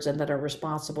birds and that are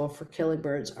responsible for killing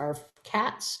birds are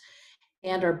cats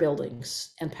and our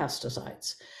buildings and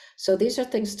pesticides. So these are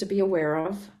things to be aware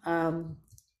of.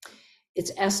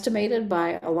 It's estimated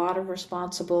by a lot of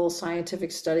responsible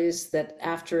scientific studies that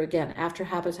after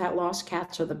habitat loss,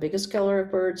 cats are the biggest killer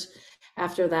of birds.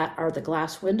 After that are the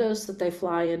glass windows that they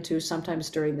fly into, sometimes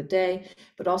during the day,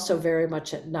 but also very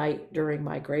much at night during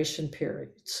migration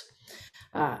periods.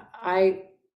 I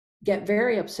get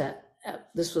very upset.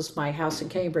 This was my house in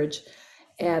Cambridge,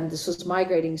 and this was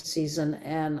migrating season.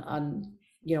 And on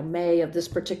May of this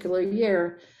particular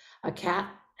year, a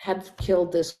cat had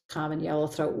killed this common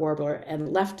yellow-throat warbler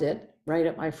and left it right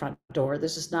at my front door.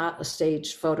 This is not a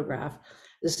staged photograph.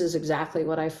 This is exactly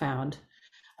what I found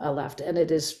left. And it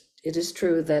is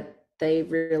true that they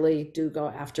really do go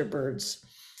after birds.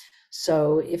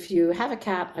 So if you have a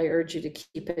cat, I urge you to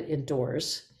keep it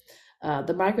indoors.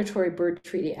 The Migratory Bird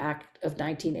Treaty Act of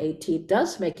 1918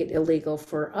 does make it illegal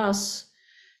for us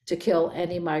to kill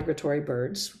any migratory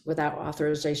birds without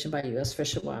authorization by U.S.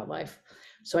 Fish and Wildlife.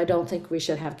 So I don't think we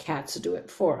should have cats do it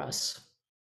for us.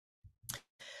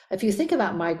 If you think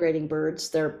about migrating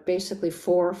birds, there are basically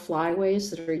 4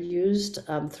 flyways that are used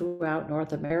throughout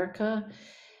North America.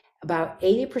 About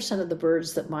 80% of the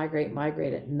birds that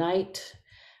migrate at night,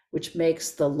 which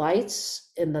makes the lights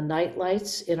in the night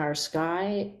lights in our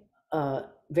sky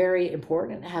very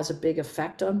important. It has a big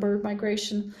effect on bird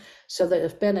migration. So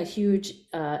there's been a huge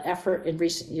effort in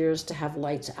recent years to have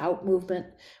lights out movement,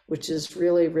 which is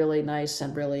really, really nice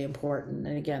and really important.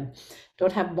 And again,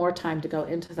 don't have more time to go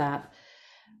into that.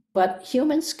 But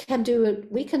humans can do it.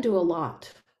 We can do a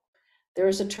lot. There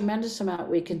is a tremendous amount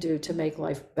we can do to make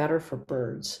life better for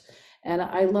birds. And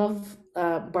I love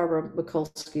Barbara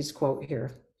Mikulski's quote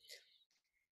here.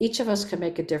 Each of us can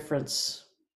make a difference.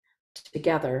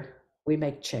 Together, we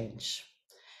make change.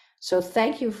 So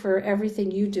thank you for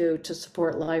everything you do to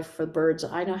support life for birds.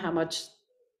 I know how much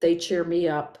they cheer me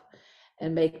up,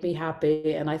 and make me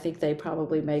happy. And I think they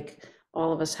probably make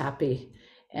all of us happy.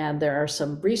 And there are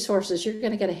some resources. You're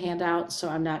going to get a handout, so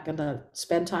I'm not going to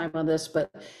spend time on this, but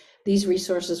these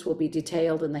resources will be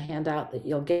detailed in the handout that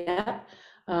you'll get.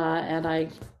 And I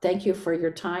thank you for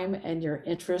your time and your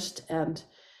interest, and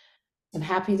I'm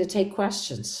happy to take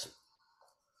questions.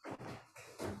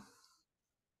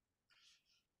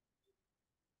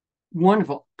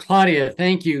 Wonderful. Claudia,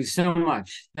 thank you so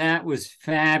much. That was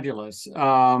fabulous.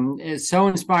 It's so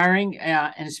inspiring,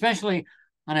 and especially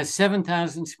on a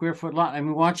 7,000 square foot lot. I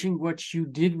mean, watching what you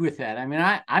did with that. I mean,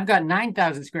 I've got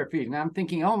 9,000 square feet, and I'm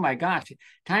thinking, oh my gosh,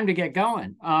 time to get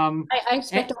going. I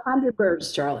expect 100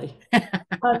 birds, Charlie.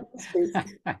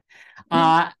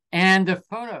 And the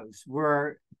photos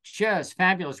were just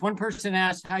fabulous. One person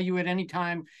asked how you had any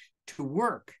time to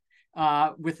work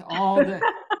with all the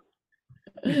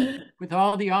with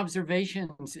all the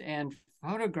observations and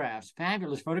photographs,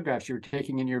 fabulous photographs you were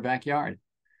taking in your backyard.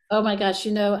 Oh my gosh,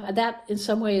 you know, that in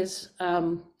some ways,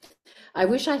 I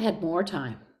wish I'd had more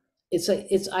time.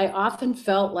 I often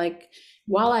felt like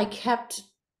while I kept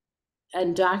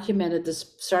and documented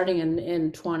this starting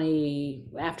in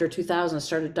after 2000, I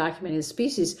started documenting the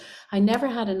species, I never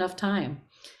had enough time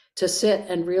to sit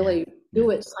and really do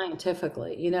it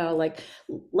scientifically. You know, like,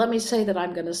 let me say that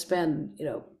I'm going to spend,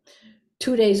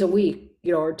 2 days a week,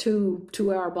 or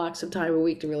two-hour blocks of time a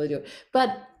week to really do it.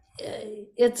 But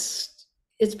it's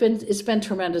been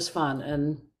tremendous fun,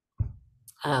 and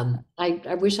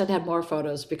I wish I'd had more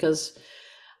photos, because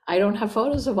I don't have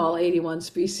photos of all 81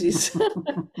 species,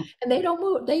 and they don't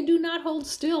move. They do not hold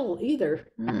still either.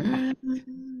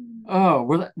 Oh,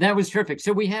 well, that was terrific.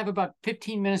 So we have about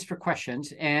 15 minutes for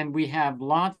questions, and we have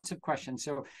lots of questions.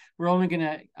 So we're only going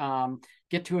to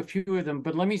get to a few of them.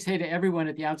 But let me say to everyone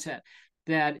at the outset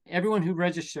that everyone who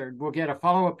registered will get a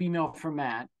follow-up email from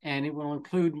Matt, and it will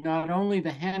include not only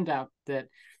the handout that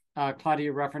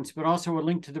Claudia referenced, but also a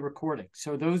link to the recording.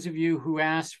 So those of you who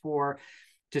asked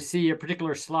to see a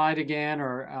particular slide again,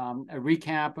 or a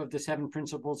recap of the 7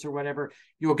 principles or whatever,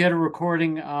 you'll get a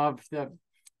recording of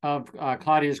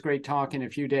Claudia's great talk in a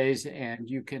few days, and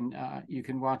you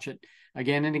can watch it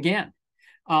again and again.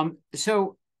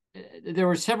 So there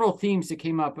were several themes that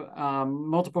came up,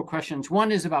 multiple questions.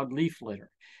 One is about leaf litter.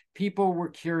 People were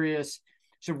curious,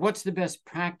 so what's the best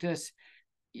practice?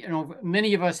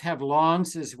 Many of us have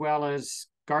lawns as well as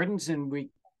gardens, and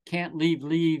we can't leave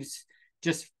leaves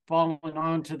just falling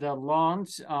onto the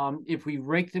lawns. If we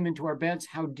rake them into our beds,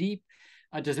 how deep?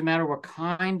 Does it matter what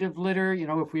kind of litter?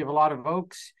 If we have a lot of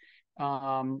oaks,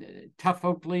 tough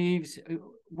oak leaves,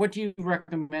 what do you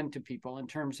recommend to people in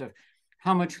terms of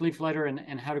how much leaf litter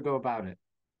and how to go about it?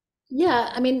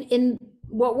 Yeah, I mean, in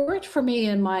what worked for me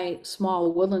in my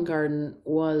small woodland garden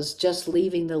was just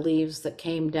leaving the leaves that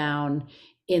came down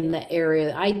in the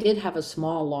area. I did have a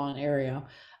small lawn area,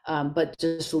 but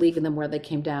just leaving them where they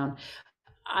came down.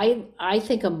 I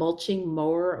think a mulching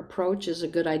mower approach is a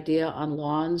good idea on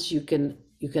lawns. You can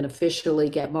officially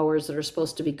get mowers that are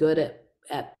supposed to be good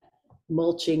at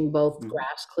mulching both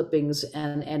grass clippings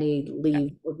and any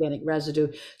organic residue,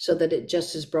 so that it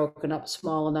just is broken up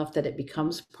small enough that it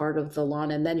becomes part of the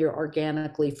lawn, and then you're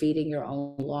organically feeding your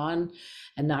own lawn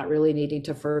and not really needing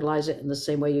to fertilize it in the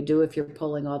same way you do if you're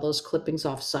pulling all those clippings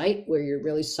off site, where you're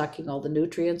really sucking all the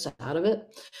nutrients out of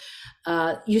it.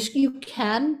 You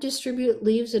can distribute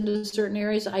leaves into certain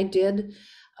areas. I did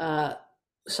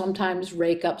sometimes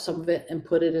rake up some of it and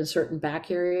put it in certain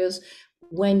back areas.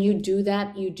 When you do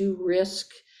that, you do risk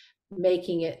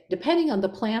making it, depending on the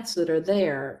plants that are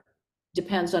there,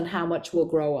 depends on how much will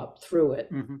grow up through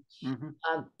it.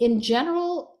 In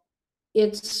general,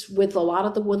 it's with a lot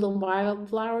of the woodland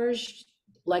wildflowers,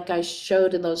 like I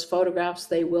showed in those photographs,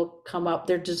 they will come up.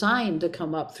 They're designed to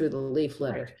come up through the leaf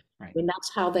litter. Right. I mean,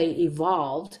 that's how they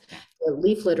evolved. The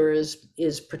leaf litter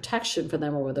is protection for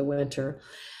them over the winter.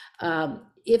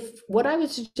 What I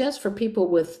would suggest for people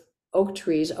with oak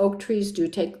trees do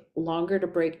take longer to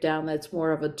break down. That's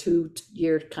more of a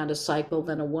 2-year kind of cycle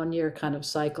than a 1-year kind of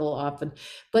cycle often.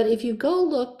 But if you go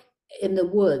look in the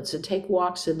woods and take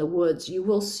walks in the woods, you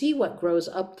will see what grows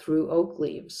up through oak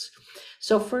leaves.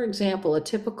 So for example, a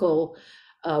typical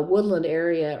woodland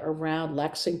area around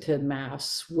Lexington,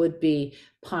 Mass would be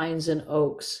pines and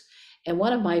oaks. And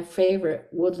one of my favorite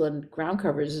woodland ground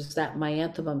covers is that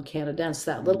Myanthemum canadense,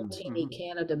 that little teeny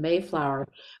Canada mayflower,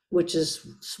 which is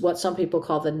what some people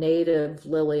call the native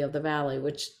lily of the valley,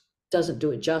 which doesn't do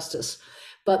it justice.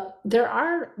 But there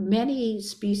are many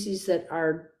species that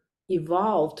are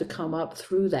evolved to come up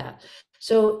through that.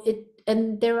 So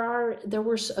there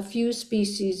were a few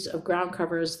species of ground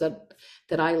covers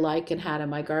that I like and had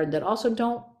in my garden that also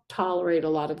don't tolerate a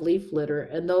lot of leaf litter,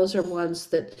 and those are ones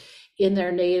that in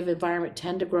their native environment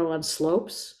tend to grow on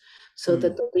slopes so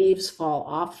that the leaves fall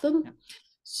off them. Yeah.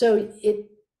 So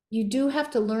you do have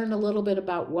to learn a little bit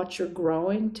about what you're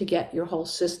growing to get your whole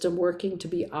system working to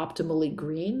be optimally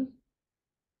green.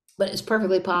 But it's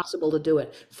perfectly possible to do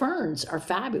it. Ferns are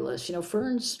fabulous. You know,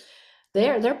 ferns,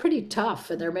 they're pretty tough,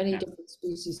 and there are many different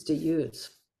species to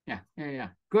use. Yeah.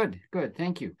 Good.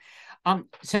 Thank you.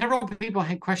 Several people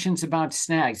had questions about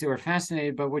snags. They were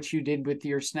fascinated by what you did with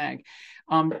your snag.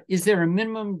 Is there a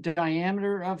minimum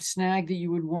diameter of snag that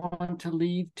you would want to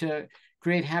leave to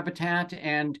create habitat?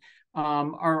 And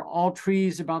are all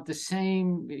trees about the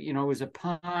same? You know, is a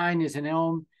pine, is an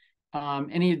elm?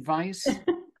 Any advice?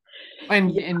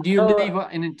 And do you leave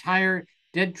an entire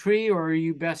dead tree, or are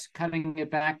you best cutting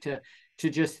it back to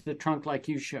just the trunk like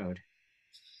you showed?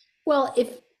 Well,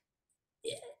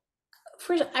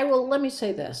 let me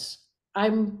say this.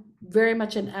 I'm very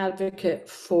much an advocate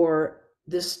for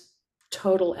this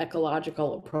total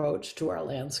ecological approach to our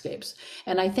landscapes.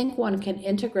 And I think one can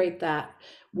integrate that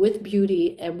with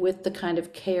beauty and with the kind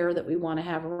of care that we want to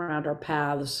have around our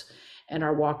paths and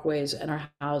our walkways and our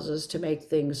houses to make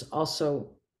things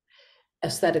also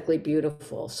aesthetically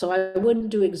beautiful. So I wouldn't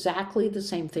do exactly the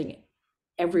same thing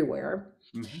everywhere.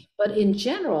 But in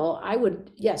general, I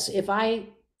would, yes,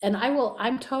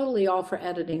 I'm totally all for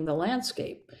editing the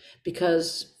landscape,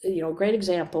 because, you know, a great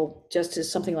example just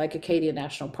is something like Acadia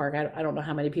National Park. I don't know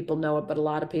how many people know it, but a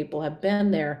lot of people have been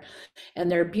there,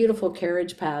 and there are beautiful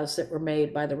carriage paths that were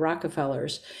made by the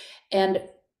Rockefellers. And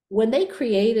when they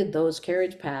created those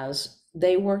carriage paths,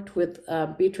 they worked with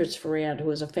Beatrice Ferrand, who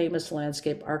was a famous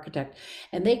landscape architect,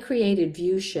 and they created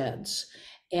view sheds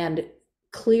and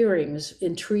clearings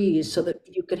in trees so that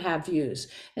you could have views.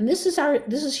 And this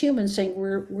is humans saying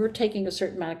we're taking a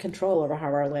certain amount of control over how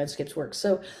our landscapes work.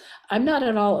 So I'm not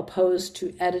at all opposed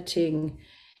to editing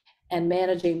and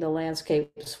managing the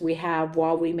landscapes we have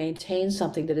while we maintain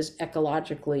something that is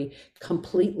ecologically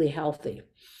completely healthy.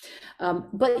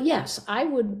 But yes, I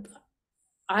would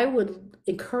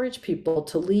encourage people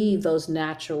to leave those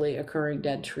naturally occurring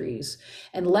dead trees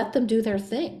and let them do their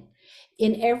thing.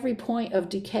 In every point of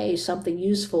decay, something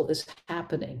useful is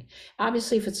happening.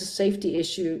 Obviously, if it's a safety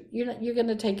issue, you're going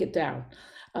to take it down.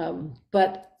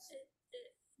 But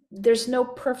there's no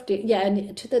perfect,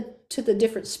 and to the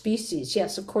different species,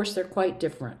 yes, of course, they're quite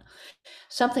different.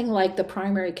 Something like the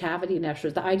primary cavity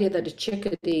nesters, the idea that a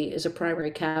chickadee is a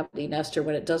primary cavity nester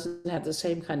when it doesn't have the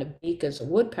same kind of beak as a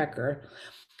woodpecker.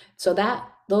 So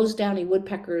those downy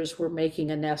woodpeckers were making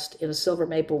a nest in a silver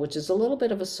maple, which is a little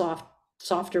bit of a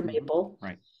softer maple.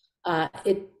 Right.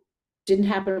 It didn't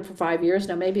happen for 5 years.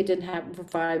 Now, maybe it didn't happen for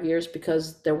 5 years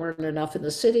because there weren't enough in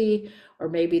the city, or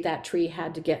maybe that tree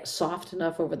had to get soft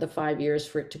enough over the 5 years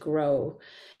for it to grow,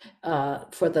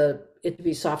 it to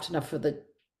be soft enough for the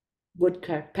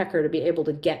woodpecker to be able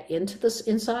to get into this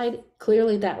inside.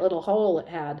 Clearly, that little hole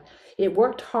it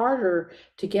worked harder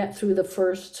to get through the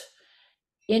first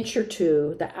inch or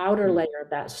two, the outer layer of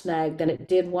that snag, than it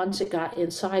did once it got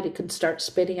inside. It could start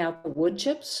spitting out the wood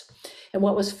chips. And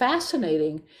what was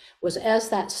fascinating was, as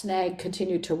that snag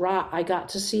continued to rot, I got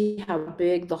to see how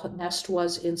big the nest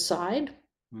was inside.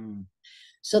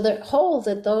 So the hole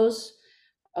that those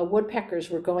woodpeckers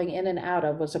were going in and out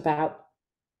of was about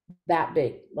that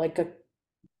big, like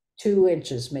 2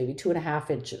 inches, maybe 2.5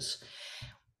 inches.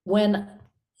 When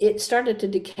it started to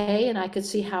decay and I could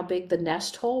see how big the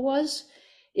nest hole was,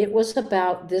 it was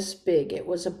about this big. It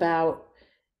was about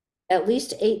at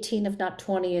least 18, if not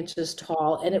 20 inches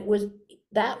tall. And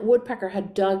that woodpecker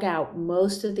had dug out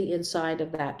most of the inside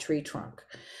of that tree trunk.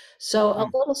 So a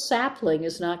little sapling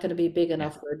is not going to be big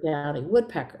enough for a downy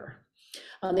woodpecker.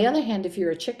 On the other hand, if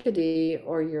you're a chickadee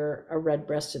or you're a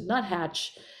red-breasted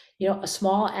nuthatch, a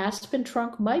small aspen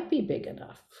trunk might be big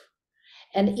enough.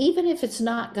 And even if it's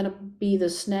not going to be the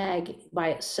snag by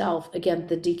itself, again,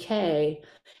 the decay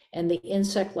and the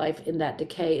insect life in that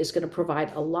decay is going to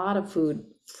provide a lot of food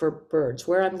for birds.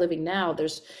 Where I'm living now,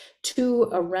 there's 2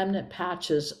 remnant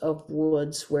patches of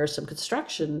woods where some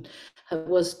construction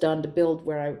was done to build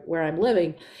where I'm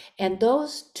living. And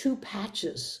those 2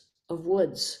 patches of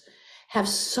woods have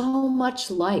so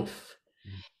much life.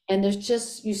 And there's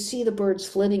just, you see the birds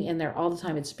flitting in there all the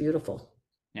time. It's beautiful.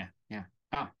 Yeah.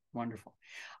 Wonderful.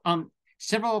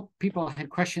 Several people had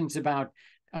questions about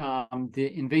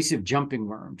the invasive jumping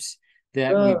worms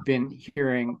that we've been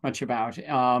hearing much about.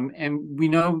 And we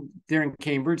know they're in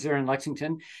Cambridge, they're in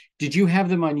Lexington. Did you have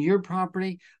them on your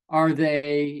property? Do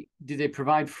they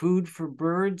provide food for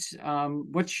birds?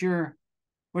 What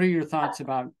are your thoughts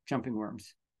about jumping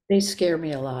worms? They scare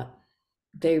me a lot.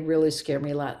 They really scare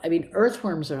me a lot. I mean,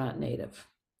 earthworms are not native.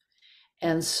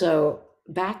 And so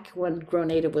back when Grow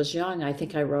Native was young, I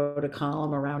think I wrote a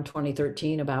column around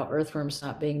 2013 about earthworms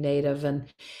not being native.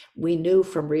 And we knew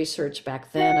from research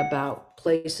back then about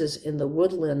places in the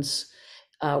woodlands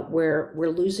where we're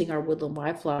losing our woodland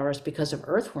wildflowers because of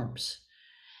earthworms.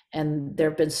 And there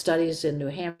have been studies in New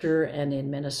Hampshire and in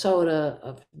Minnesota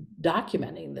of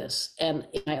documenting this. And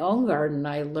in my own garden,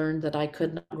 I learned that I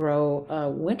could not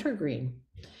grow wintergreen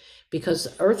because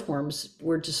earthworms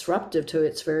were disruptive to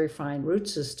its very fine root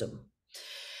system.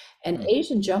 And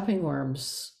Asian jumping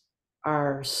worms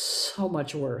are so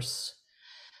much worse.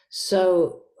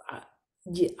 So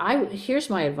here's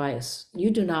my advice.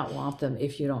 You do not want them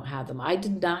if you don't have them. I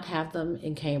did not have them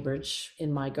in Cambridge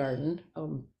in my garden.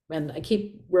 And I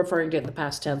keep referring to it in the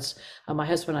past tense. My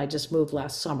husband and I just moved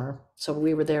last summer, so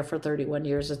we were there for 31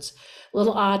 years. It's a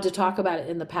little odd to talk about it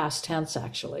in the past tense,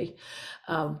 actually,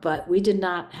 but we did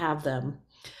not have them.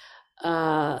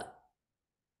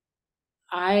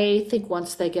 I think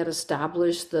once they get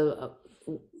established, they're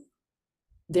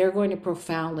going to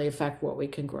profoundly affect what we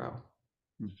can grow.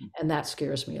 Mm-hmm. And that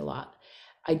scares me a lot.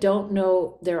 I don't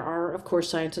know. There are, of course,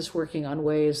 scientists working on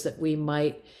ways that we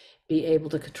might be able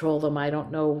to control them. I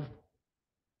don't know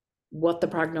what the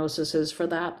prognosis is for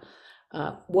that.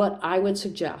 What I would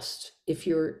suggest if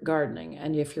you're gardening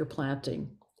and if you're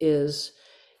planting is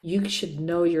you should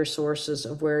know your sources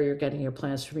of where you're getting your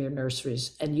plants from your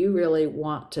nurseries. And you really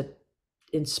want to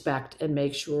inspect and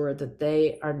make sure that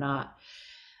they are not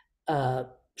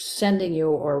sending you,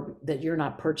 or that you're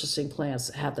not purchasing plants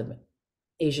that have the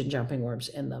Asian jumping worms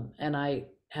in them. And I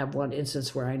have one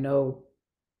instance where I know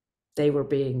they were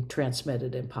being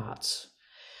transmitted in pots.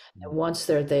 And once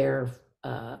they're there,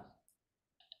 I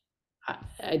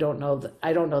don't know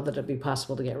that it'd be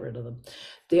possible to get rid of them.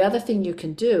 The other thing you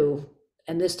can do,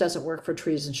 and this doesn't work for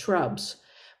trees and shrubs,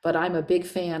 but I'm a big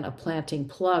fan of planting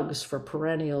plugs for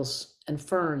perennials and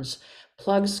ferns.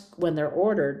 Plugs, when they're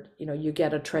ordered, you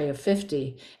get a tray of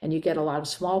 50 and you get a lot of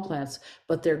small plants,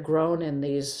 but they're grown in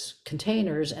these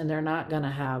containers and they're not going to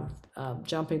have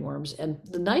jumping worms. And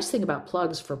the nice thing about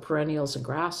plugs for perennials and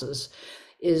grasses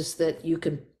is that you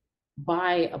can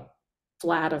buy a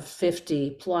flat of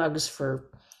 50 plugs for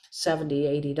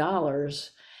 $70, $80,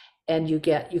 and you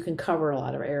can cover a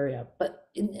lot of area. But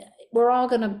we're all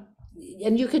going to,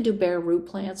 and you can do bare root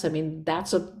plants. I mean,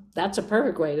 that's a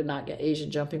perfect way to not get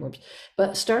Asian jumping worms.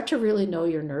 But start to really know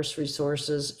your nursery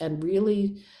sources, and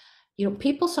really,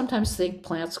 people sometimes think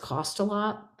plants cost a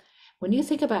lot. When you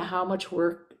think about how much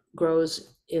work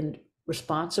grows in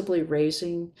responsibly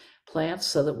raising plants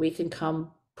so that we can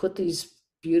come put these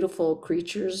beautiful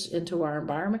creatures into our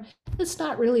environment, it's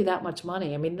not really that much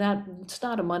money. I mean, it's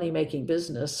not a money-making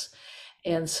business.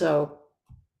 And so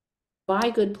buy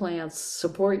good plants,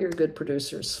 support your good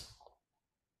producers.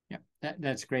 Yeah,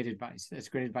 that's great advice. That's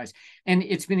great advice. And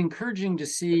it's been encouraging to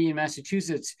see in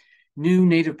Massachusetts new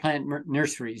native plant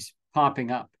nurseries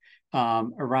popping up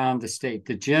around the state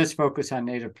that just focus on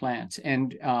native plants.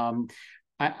 And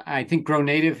I think Grow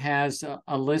Native has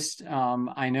a list.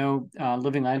 I know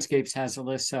Living Landscapes has a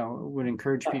list, so I would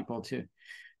encourage people to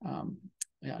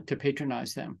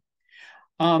patronize them.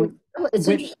 It's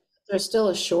interesting. There's still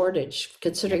a shortage,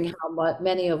 considering how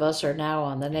many of us are now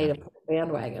on the native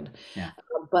bandwagon. Yeah.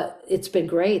 But it's been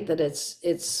great that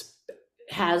it's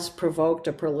has provoked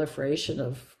a proliferation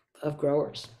of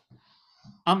growers.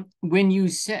 When you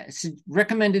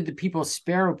recommended that people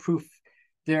sparrow-proof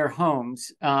their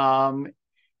homes,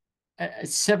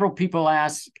 several people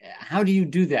ask, how do you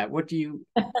do that? What do you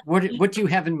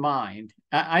have in mind?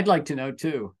 I'd like to know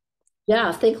too.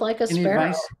 Yeah, think like a Any sparrow.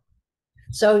 Advice?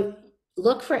 So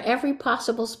look for every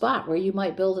possible spot where you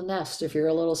might build a nest if you're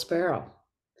a little sparrow.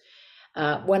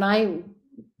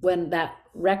 When that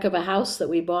wreck of a house that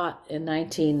we bought in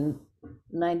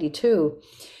 1992,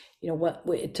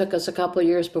 it took us a couple of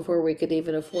years before we could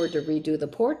even afford to redo the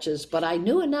porches, but I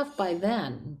knew enough by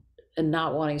then, and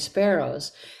not wanting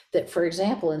sparrows, that, for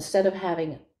example, instead of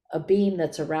having a beam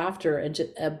that's a rafter and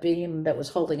a beam that was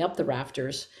holding up the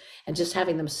rafters and just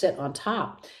having them sit on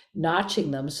top, notching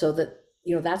them so that,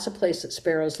 that's a place that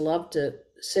sparrows love to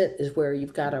sit, is where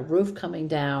you've got a roof coming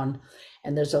down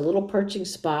and there's a little perching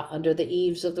spot under the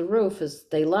eaves of the roof, as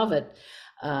they love it.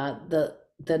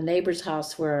 The neighbor's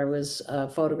house where I was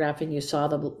photographing, you saw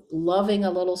them loving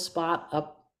a little spot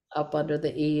up under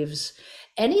the eaves.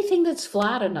 Anything that's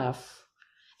flat enough,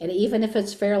 and even if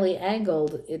it's fairly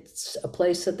angled, it's a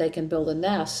place that they can build a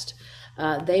nest.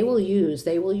 They will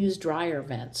use dryer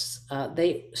vents,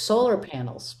 solar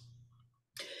panels.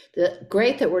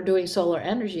 Great that we're doing solar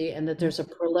energy and that there's a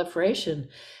proliferation,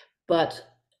 but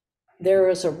there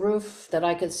was a roof that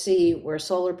I could see where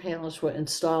solar panels were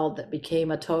installed that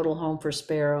became a total home for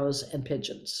sparrows and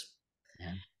pigeons.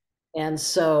 Yeah. And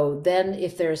so then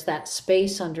if there's that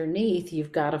space underneath,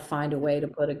 you've got to find a way to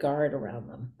put a guard around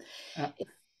them.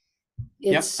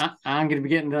 Yep, I'm going to be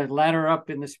getting the ladder up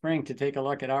in the spring to take a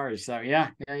look at ours. So yeah,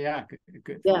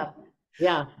 good.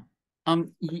 Yeah.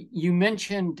 You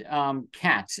mentioned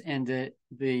cats and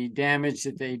the damage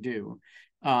that they do,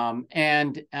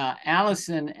 and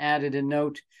Allison added a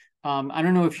note. I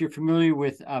don't know if you're familiar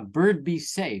with Bird Be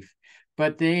Safe,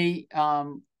 but they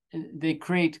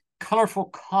create colorful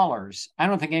collars. I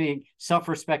don't think any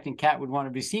self-respecting cat would want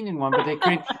to be seen in one, but they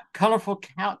create colorful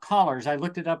collars. I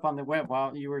looked it up on the web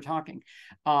while you were talking.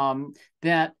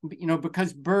 That, you know,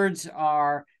 because birds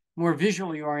are more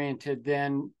visually oriented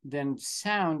than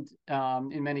sound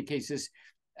in many cases.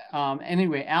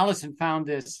 Anyway, Allison found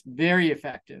this very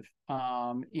effective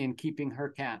in keeping her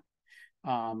cat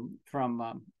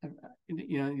from,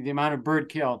 you know, the amount of bird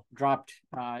kill dropped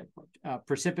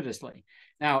precipitously.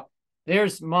 Now,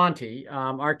 there's Monty,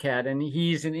 our cat, and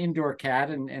he's an indoor cat,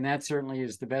 and that certainly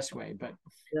is the best way. But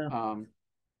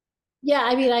yeah,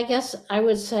 I mean, I guess I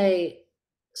would say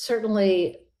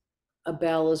certainly a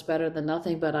bell is better than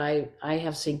nothing, but I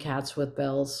have seen cats with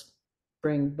bells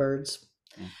bring birds.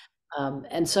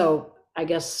 And so I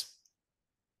guess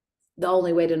the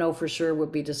only way to know for sure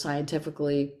would be to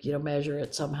scientifically, you know, measure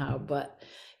it somehow. But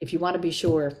if you want to be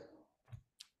sure,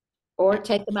 or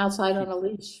take them outside on a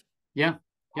leash. Yeah.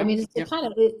 I mean, it's kind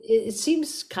of, it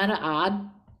seems kind of odd.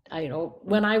 You know,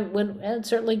 and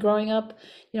certainly growing up,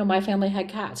 you know, my family had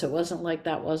cats. It wasn't like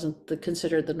that wasn't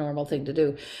considered the normal thing to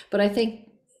do. But I think,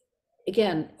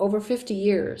 again, over 50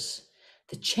 years,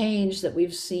 the change that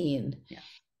we've seen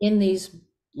in these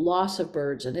loss of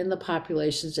birds and in the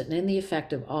populations and in the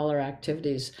effect of all our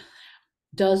activities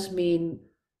does mean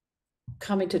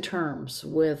coming to terms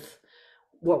with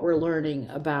what we're learning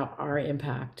about our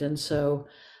impact. And so,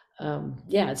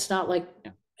 it's not like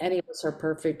any of us are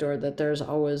perfect or that there's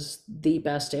always the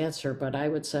best answer, but I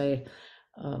would say,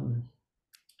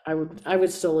 I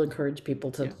would still encourage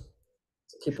people to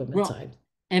keep them inside.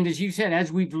 And as you said,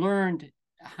 as we've learned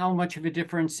how much of a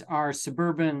difference our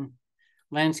suburban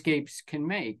landscapes can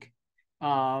make,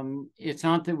 it's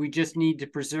not that we just need to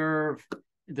preserve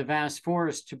the vast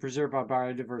forest to preserve our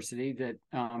biodiversity, that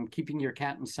keeping your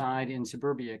cat inside in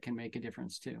suburbia can make a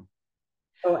difference too.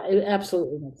 Oh, it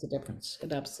absolutely makes a difference.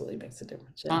 It absolutely makes a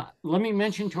difference. Yeah. Let me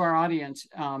mention to our audience,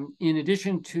 in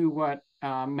addition to what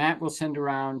Matt will send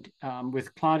around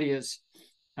with Claudia's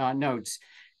notes,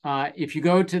 if you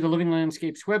go to the Living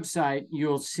Landscapes website,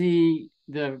 you'll see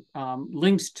the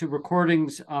links to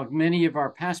recordings of many of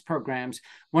our past programs.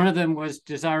 One of them was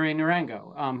Desiree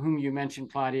Narango, whom you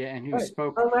mentioned, Claudia, and who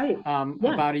spoke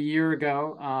about a year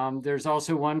ago. There's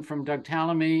also one from Doug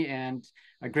Tallamy and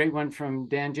a great one from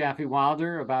Dan Jaffe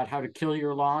Wilder about how to kill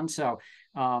your lawn. So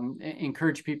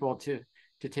encourage people to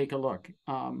take a look.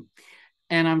 And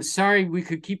I'm sorry we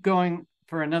could keep going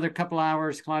for another couple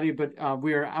hours, Claudia, but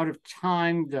we are out of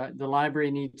time. The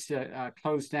library needs to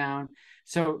close down.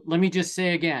 So let me just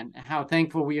say again how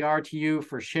thankful we are to you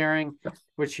for sharing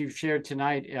what you've shared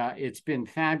tonight. It's been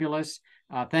fabulous.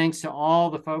 Thanks to all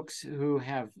the folks who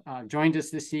have joined us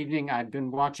this evening. I've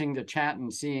been watching the chat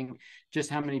and seeing just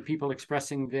how many people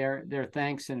expressing their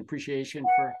thanks and appreciation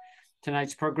for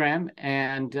tonight's program.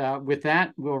 And with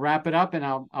that, we'll wrap it up, and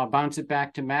I'll bounce it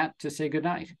back to Matt to say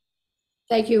goodnight.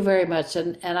 Thank you very much.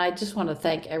 And I just want to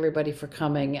thank everybody for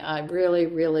coming. I really,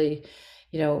 really,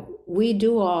 you know, we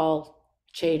do all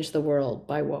change the world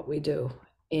by what we do.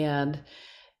 And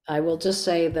I will just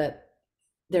say that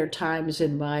there are times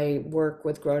in my work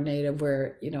with Grow Native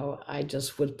where, you know, I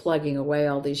just was plugging away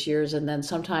all these years. And then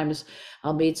sometimes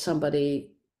I'll meet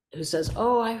somebody who says,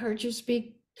 oh, I heard you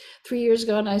speak 3 years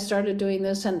ago and I started doing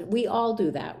this. And we all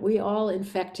do that. We all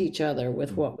infect each other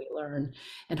with what we learn,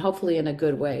 and hopefully in a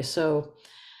good way. So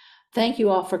thank you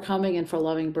all for coming and for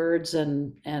loving birds,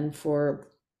 and for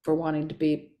wanting to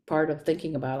be part of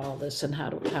thinking about all this and how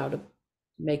to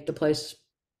make the place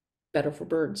better for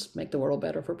birds, make the world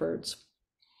better for birds.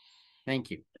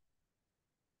 Thank you.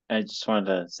 I just wanted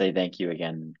to say thank you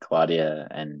again, Claudia,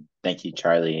 and thank you,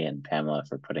 Charlie and Pamela,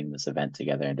 for putting this event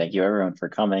together. And thank you, everyone, for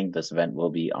coming. This event will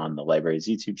be on the library's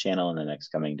YouTube channel in the next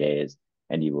coming days,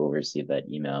 and you will receive that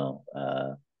email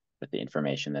with the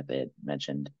information that they had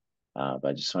mentioned. But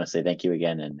I just want to say thank you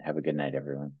again, and have a good night,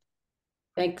 everyone.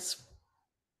 Thanks.